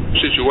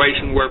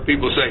situation where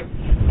people say,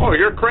 oh,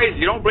 you're crazy.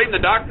 You don't believe in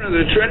the doctrine of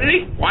the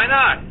Trinity? Why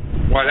not?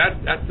 Why,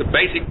 that's the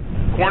basic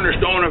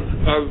cornerstone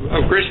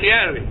of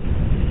Christianity.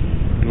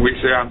 And we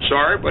say, I'm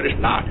sorry, but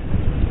it's not.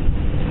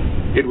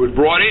 It was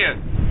brought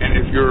in. And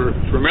if you're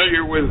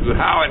familiar with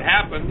how it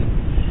happened,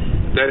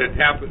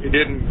 it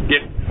didn't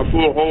get a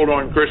full hold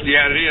on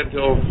Christianity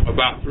until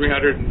about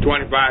 325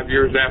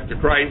 years after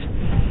Christ,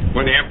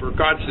 when the Emperor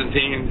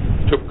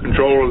Constantine took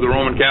control of the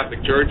Roman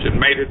Catholic Church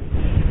and made it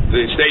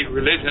the state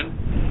religion.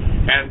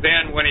 And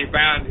then when he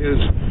found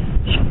his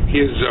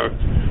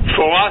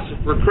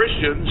philosopher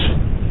Christians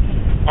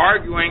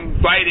arguing,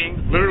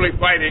 fighting, literally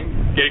fighting,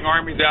 getting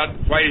armies out to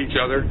fight each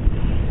other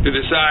to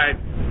decide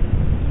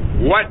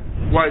what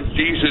was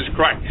Jesus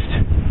Christ?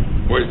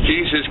 Was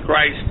Jesus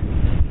Christ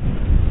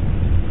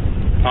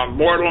a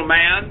mortal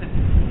man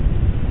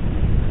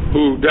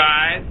who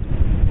died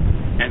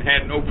and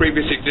had no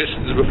previous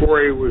existence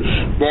before he was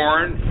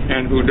born,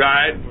 and who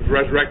died, was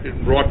resurrected,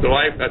 and brought to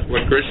life? That's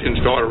what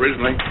Christians taught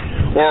originally.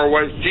 Or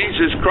was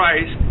Jesus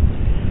Christ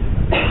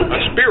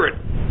a spirit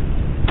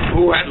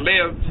who had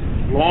lived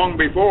long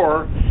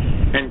before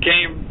and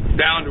came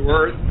down to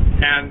earth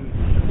and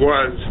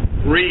was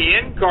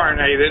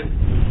reincarnated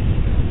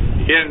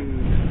in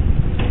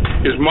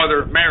his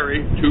mother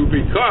Mary to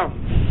become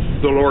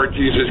the Lord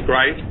Jesus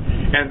Christ,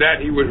 and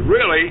that he was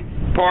really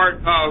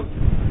part of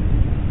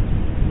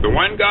the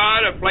one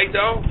God of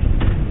Plato?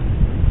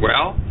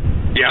 Well,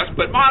 yes,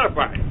 but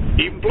modified.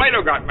 Even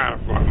Plato got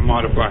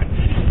modified,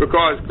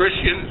 because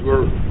Christians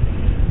were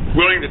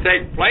willing to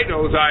take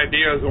Plato's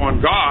ideas on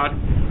God,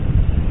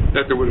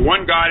 that there was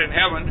one God in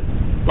heaven,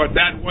 but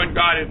that one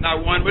God is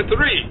not one but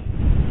three.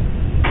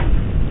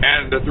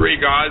 And the three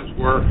gods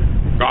were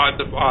God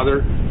the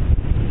Father,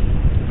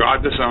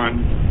 God the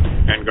Son,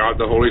 and God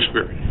the Holy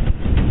Spirit.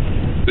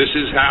 This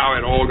is how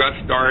it all got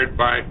started,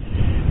 by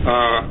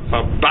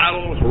a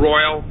battle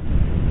royal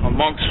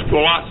amongst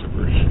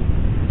philosophers,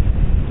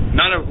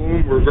 none of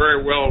whom were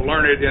very well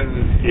learned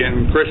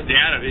in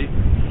Christianity,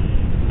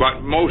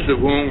 but most of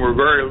whom were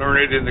very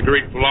learned in the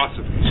Greek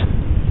philosophies.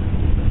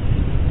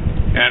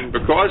 And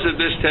because of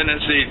this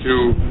tendency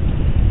to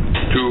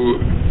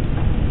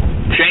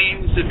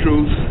change the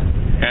truth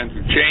and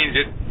to change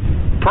it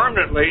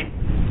permanently,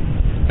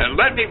 and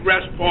let me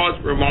pause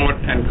for a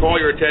moment and call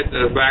your attention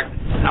to the fact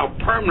how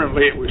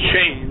permanently it was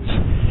changed,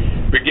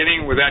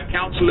 beginning with that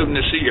Council of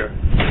Nicaea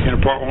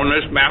on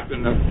this map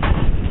in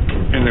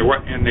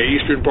the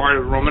eastern part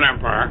of the Roman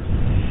Empire.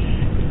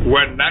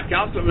 When that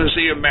Council of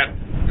Nicaea met,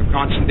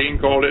 Constantine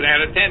called it,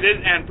 and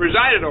attended and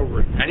presided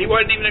over it, and he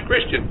wasn't even a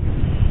Christian.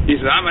 He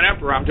said, "I'm an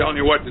emperor, I'm telling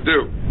you what to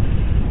do."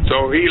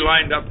 So he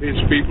lined up his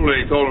people and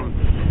he told them,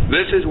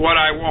 "This is what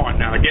I want.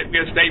 Now get me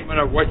a statement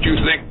of what you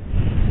think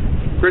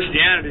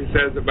Christianity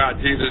says about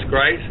Jesus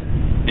Christ,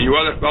 and you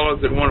other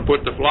fellows that want to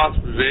put the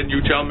philosophers in,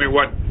 you tell me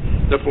what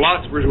the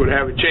philosophers would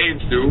have it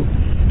changed to,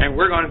 and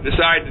we're going to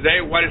decide today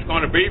what it's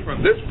going to be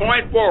from this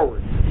point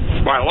forward,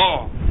 by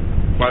law,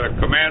 by the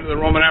command of the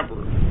Roman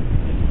emperor."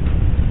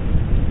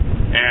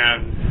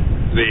 And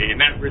the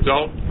net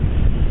result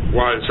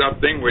was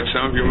something which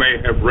some of you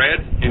may have read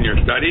in your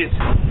studies.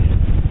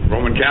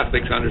 Roman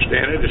Catholics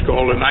understand it. It's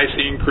called the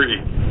Nicene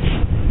Creed.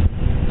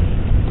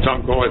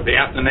 Some call it the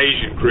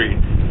Athanasian Creed.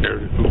 They're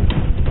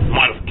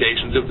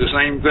modifications of the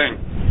same thing.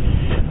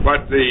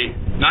 But the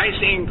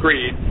Nicene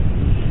Creed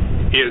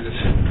is,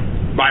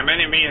 by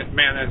many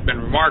men, has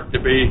been remarked to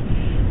be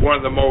one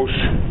of the most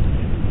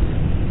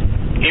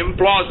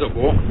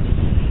implausible,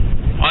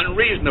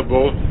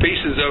 unreasonable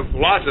pieces of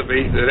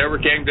philosophy that ever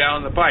came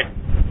down the pike.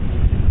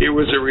 It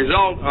was a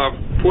result of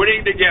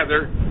putting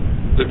together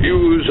the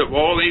views of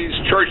all these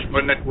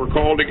churchmen that were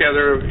called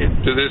together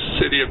into this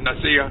city of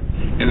Nicaea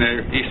in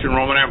the Eastern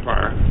Roman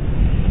Empire.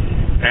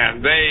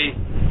 And they,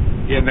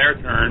 in their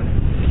turn,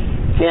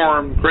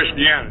 formed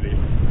Christianity.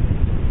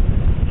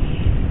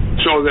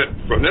 So that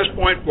from this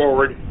point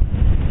forward,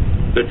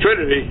 the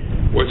Trinity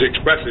was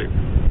expressive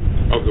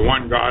of the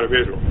one God of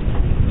Israel.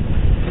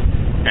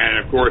 And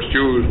of course,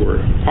 Jews were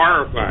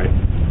horrified,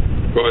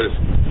 because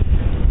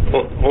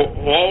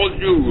all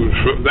Jews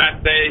from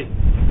that day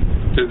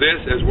to this,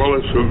 as well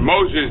as from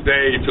Moses'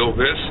 day till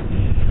this,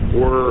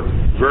 were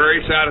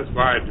very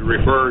satisfied to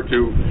refer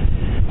to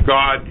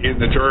God in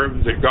the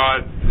terms that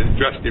God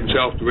addressed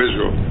himself to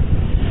Israel.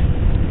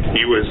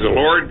 He was the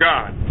Lord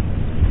God.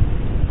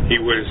 He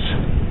was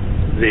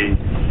the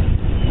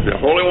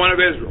Holy One of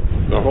Israel.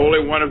 The Holy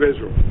One of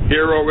Israel.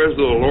 Hear, O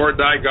Israel, the Lord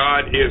thy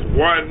God is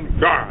one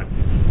God.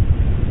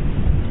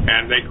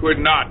 And they could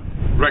not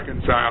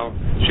reconcile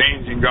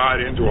changing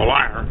God into a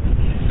liar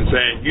and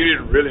saying, you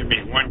didn't really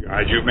mean one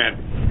God, you meant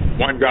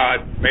one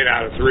God made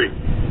out of three.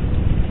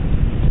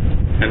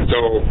 And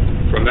so,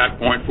 from that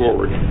point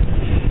forward.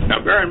 Now,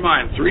 bear in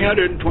mind,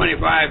 325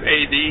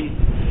 A.D.,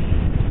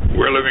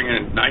 we're living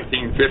in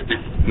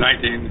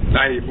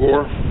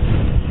 1994,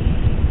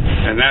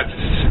 and that's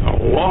a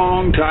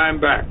long time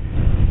back.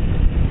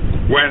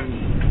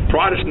 When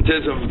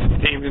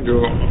Protestantism came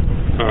into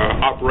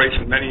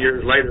operation many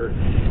years later,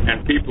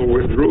 and people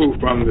withdrew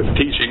from the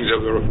teachings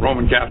of the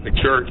Roman Catholic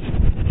Church,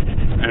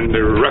 and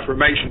the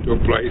Reformation took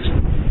place,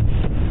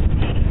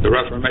 the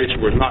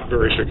Reformation was not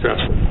very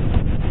successful,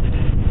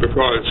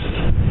 because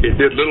it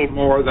did little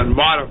more than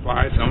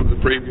modify some of the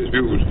previous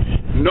views.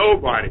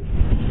 Nobody,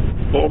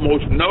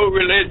 almost no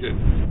religion,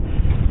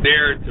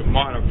 dared to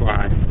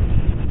modify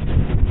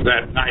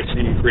that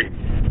Nicene Creed,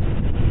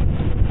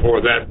 or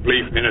that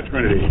belief in a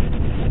Trinity.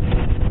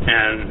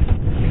 And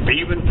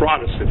even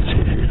Protestants,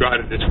 if you try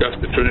to discuss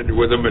the Trinity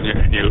with them and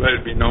you let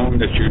it be known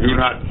that you do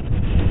not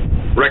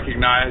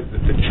recognize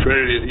that the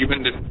Trinity is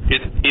even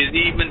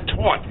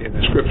taught in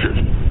the Scriptures,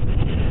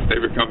 they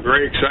become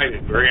very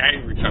excited, very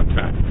angry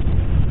sometimes.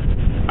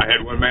 I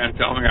had one man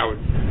tell me I was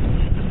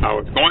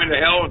going to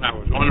hell and I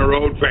was on the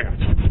road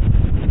fast.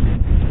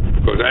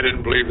 because I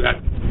didn't believe that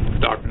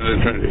doctrine of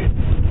the Trinity.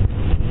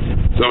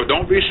 So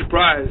don't be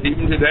surprised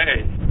even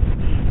today.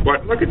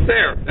 But look at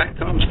there. That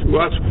comes to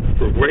us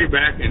from way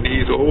back in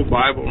these old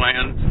Bible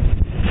lands.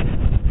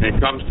 And it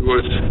comes to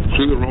us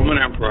through the Roman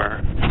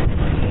Empire.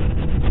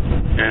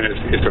 And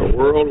it's a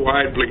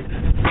worldwide belief,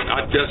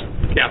 not just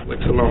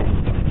Catholics alone.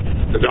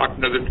 The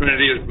doctrine of the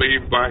Trinity is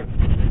believed by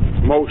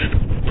most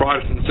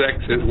Protestant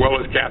sects as well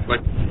as Catholic,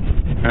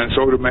 and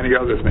so do many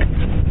other things.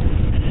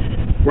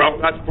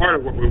 Well, that's part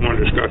of what we want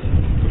to discuss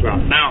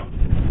about. Now,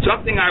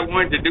 something I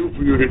wanted to do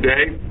for you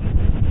today,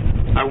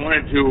 I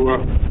wanted to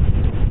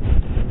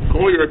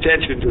call your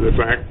attention to the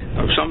fact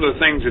of some of the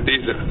things that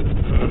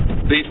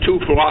these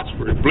two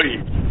philosophers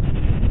believed.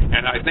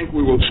 And I think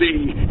we will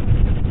see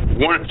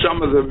some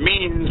of the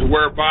means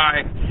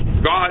whereby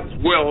God's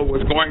will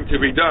was going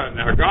to be done.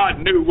 Now, God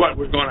knew what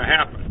was going to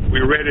happen. We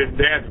read in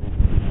Daniel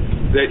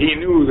that he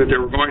knew that there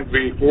were going to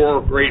be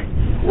 4 great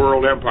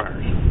world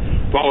empires,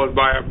 followed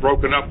by a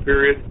broken up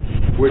period,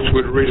 which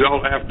would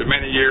result after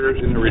many years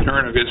in the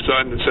return of his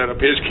son to set up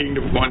his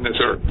kingdom upon this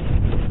earth.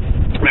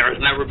 There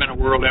has never been a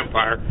world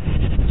empire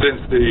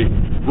since the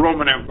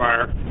Roman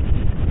Empire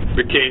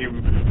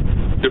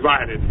became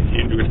divided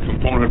into its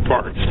component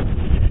parts.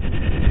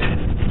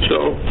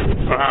 So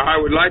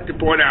I would like to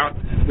point out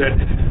that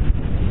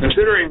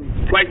considering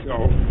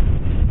Plato,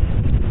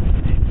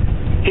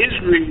 his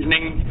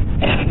reasoning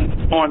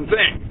on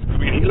things, I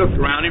mean, he looked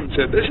around him and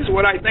said, this is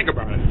what I think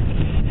about it,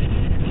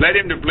 led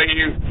him to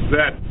believe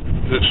that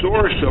the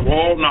source of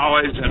all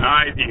knowledge and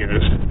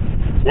ideas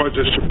was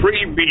a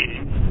supreme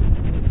being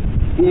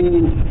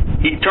who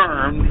he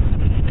termed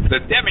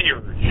the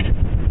demiurge.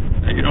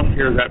 Now, you don't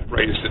hear that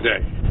phrase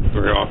today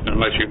very often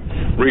unless you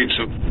read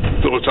some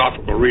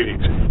philosophical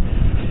readings.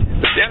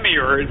 The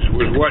demiurge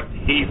was what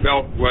he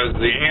felt was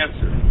the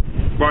answer.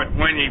 But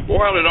when he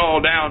boiled it all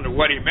down to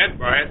what he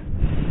meant by it,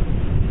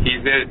 he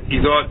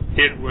thought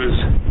it was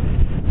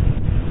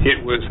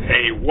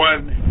a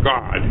one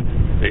God.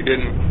 They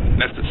didn't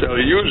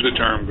necessarily use the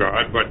term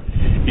God, but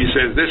he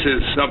says this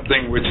is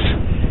something which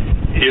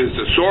is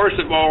the source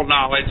of all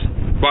knowledge,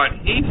 but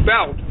he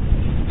felt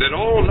that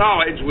all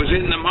knowledge was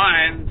in the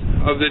mind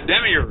of the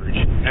demiurge,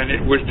 and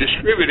it was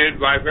distributed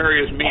by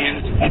various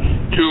means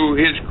to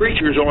his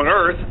creatures on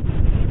earth,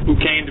 who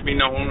came to be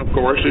known, of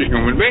course, as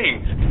human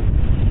beings.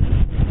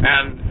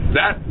 And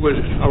that was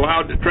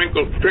allowed to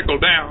trickle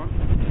down,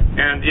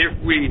 and if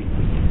we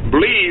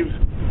believe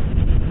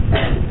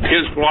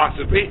his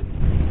philosophy,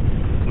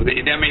 the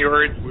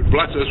demiurge would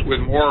bless us with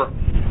more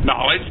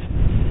knowledge.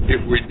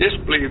 If we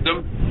disbelieved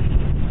them,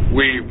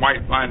 we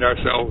might find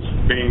ourselves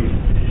being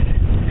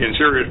in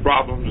serious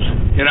problems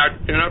in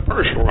our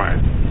personal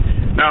life.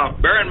 Now,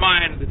 bear in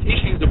mind, the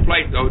teachings of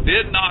Plato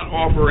did not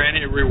offer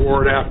any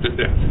reward after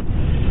death.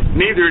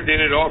 Neither did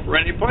it offer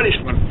any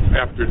punishment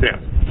after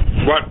death.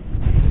 But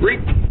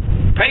Greek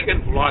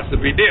pagan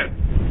philosophy did,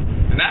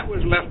 and that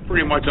was left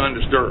pretty much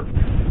undisturbed.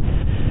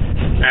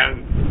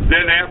 And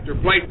then after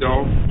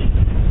Plato,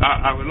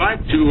 I would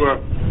like to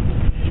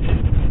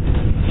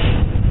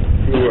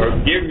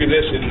give you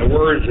this in the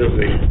words of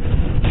the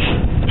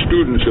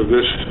students of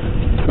this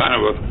kind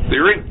of a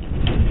theory.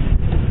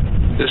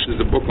 This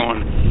is the book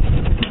on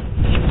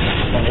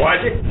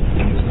logic.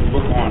 This is the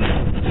book on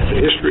the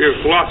history of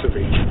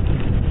philosophy.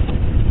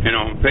 And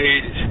on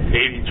page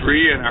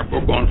 83 in our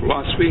book on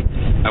philosophy,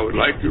 I would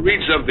like to read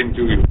something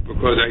to you,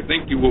 because I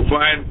think you will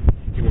find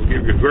it will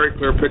give you a very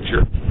clear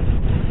picture.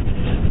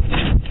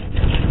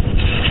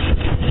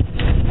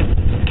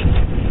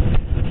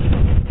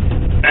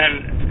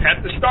 And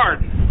at the start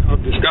of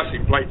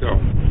discussing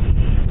Plato,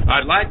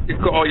 I'd like to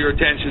call your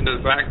attention to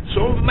the fact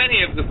so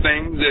many of the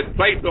things that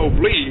Plato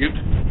believed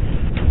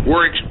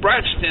were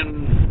expressed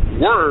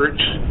in words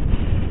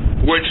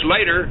which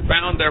later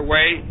found their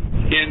way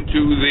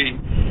into the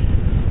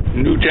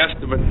New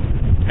Testament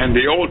and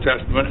the Old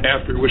Testament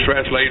after it was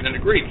translated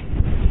into Greek.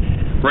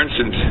 For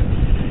instance,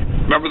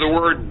 remember the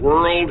word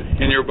world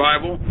in your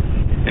Bible?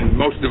 And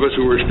most of us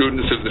who are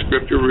students of the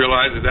Scripture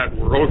realize that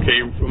world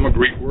came from a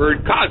Greek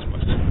word,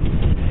 cosmos.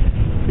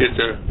 It's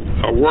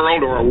a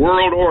world or a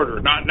world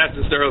order, not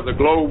necessarily the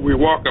globe we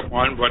walk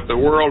upon, but the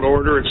world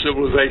order and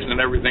civilization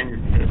and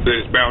everything that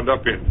is bound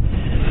up in.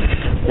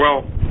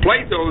 Well,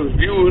 Plato's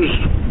views,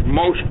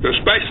 most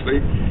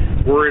especially,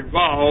 were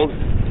involved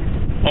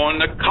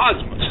on the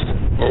cosmos,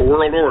 or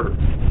world order.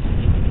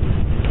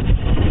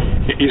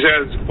 He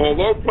says,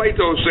 although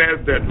Plato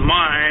said that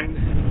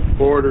mind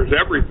orders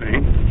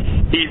everything,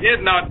 he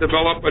did not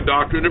develop a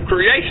doctrine of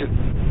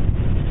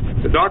creation.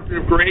 The doctrine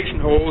of creation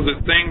holds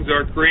that things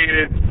are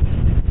created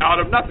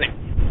out of nothing,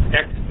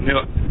 ex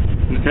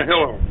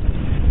nihilo.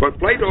 But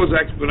Plato's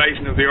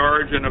explanation of the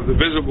origin of the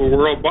visible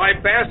world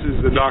bypasses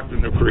the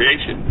doctrine of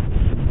creation.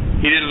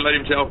 He didn't let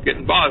himself get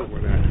involved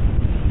with that.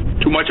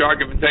 Too much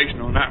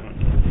argumentation on that one.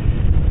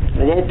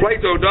 Although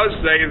Plato does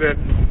say that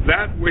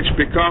that which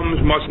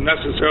becomes must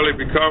necessarily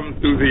become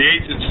through the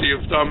agency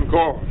of some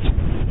cause.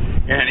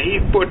 And he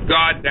put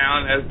God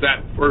down as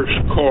that first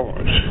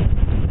cause,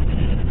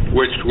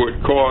 which would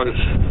cause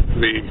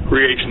the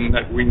creation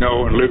that we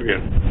know and live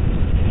in.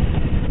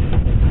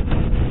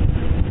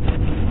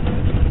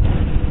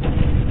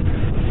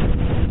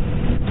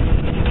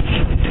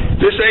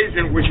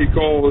 agent, which he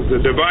calls the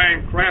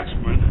divine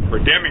craftsman,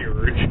 or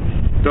demiurge,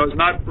 does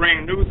not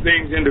bring new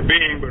things into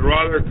being, but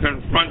rather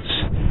confronts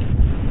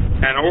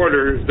and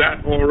orders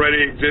that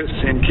already exists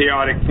in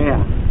chaotic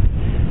form.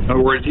 In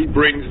other words, he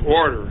brings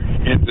order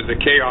into the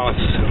chaos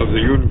of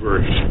the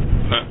universe,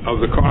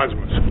 of the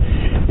cosmos.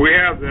 We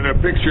have then a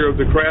picture of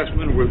the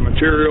craftsman with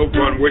material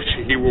upon which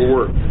he will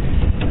work.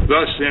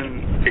 Thus,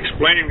 in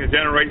explaining the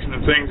generation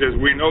of things as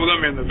we know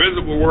them in the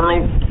visible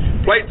world,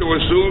 Plato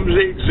assumes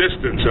the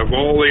existence of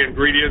all the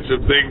ingredients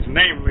of things,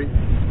 namely,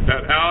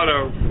 that out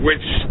of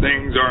which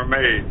things are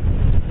made.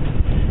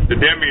 The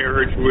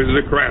demiurge, who is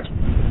the craftsman,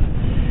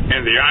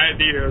 and the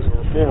ideas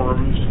or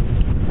forms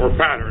or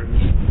patterns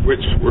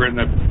which were in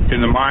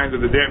the mind of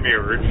the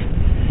demiurge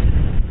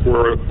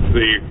were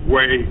the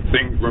way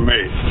things were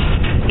made.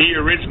 He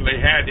originally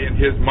had in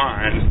his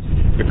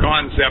mind the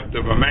concept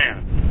of a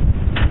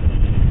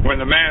man. When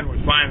the man was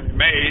finally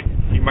made,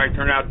 he might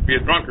turn out to be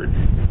a drunkard.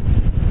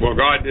 Well,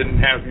 God didn't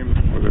have him,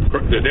 or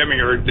the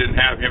demiurge didn't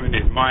have him in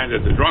his mind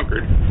as a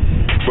drunkard,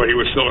 but he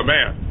was still a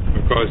man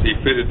because he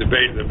fitted the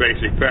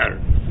basic pattern.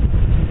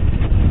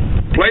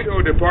 Plato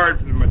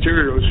departed from the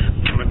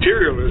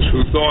materialists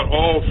who thought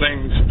all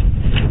things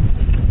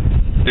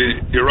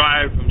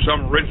derived from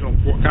some original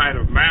kind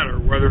of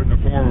matter, whether in the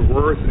form of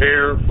earth,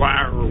 air,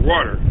 fire, or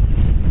water.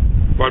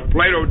 But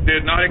Plato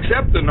did not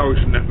accept the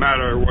notion that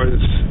matter was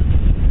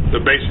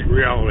the basic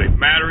reality.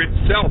 Matter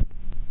itself,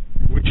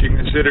 which he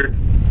considered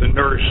the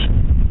nurse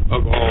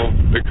of all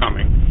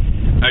becoming.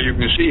 Now you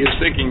can see his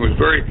thinking was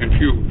very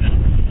confused,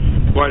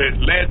 but it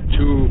led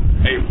to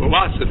a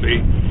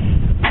philosophy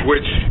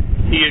which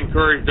he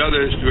encouraged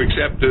others to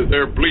accept as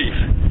their belief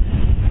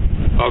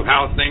of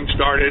how things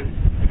started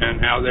and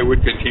how they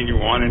would continue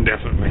on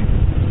indefinitely.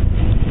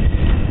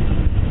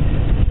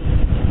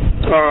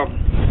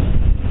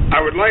 I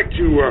would like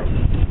to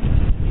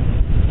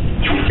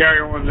carry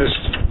on this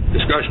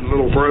discussion a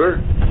little further.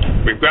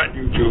 We've got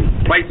you to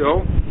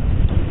Plato,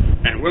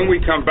 and when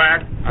we come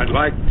back, I'd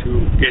like to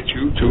get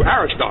you to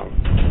Aristotle,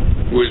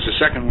 who is the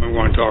second one we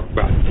want to talk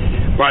about.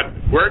 But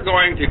we're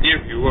going to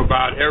give you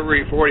about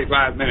every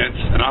 45 minutes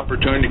an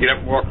opportunity to get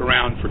up and walk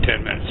around for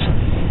 10 minutes.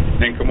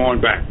 Then come on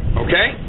back, okay?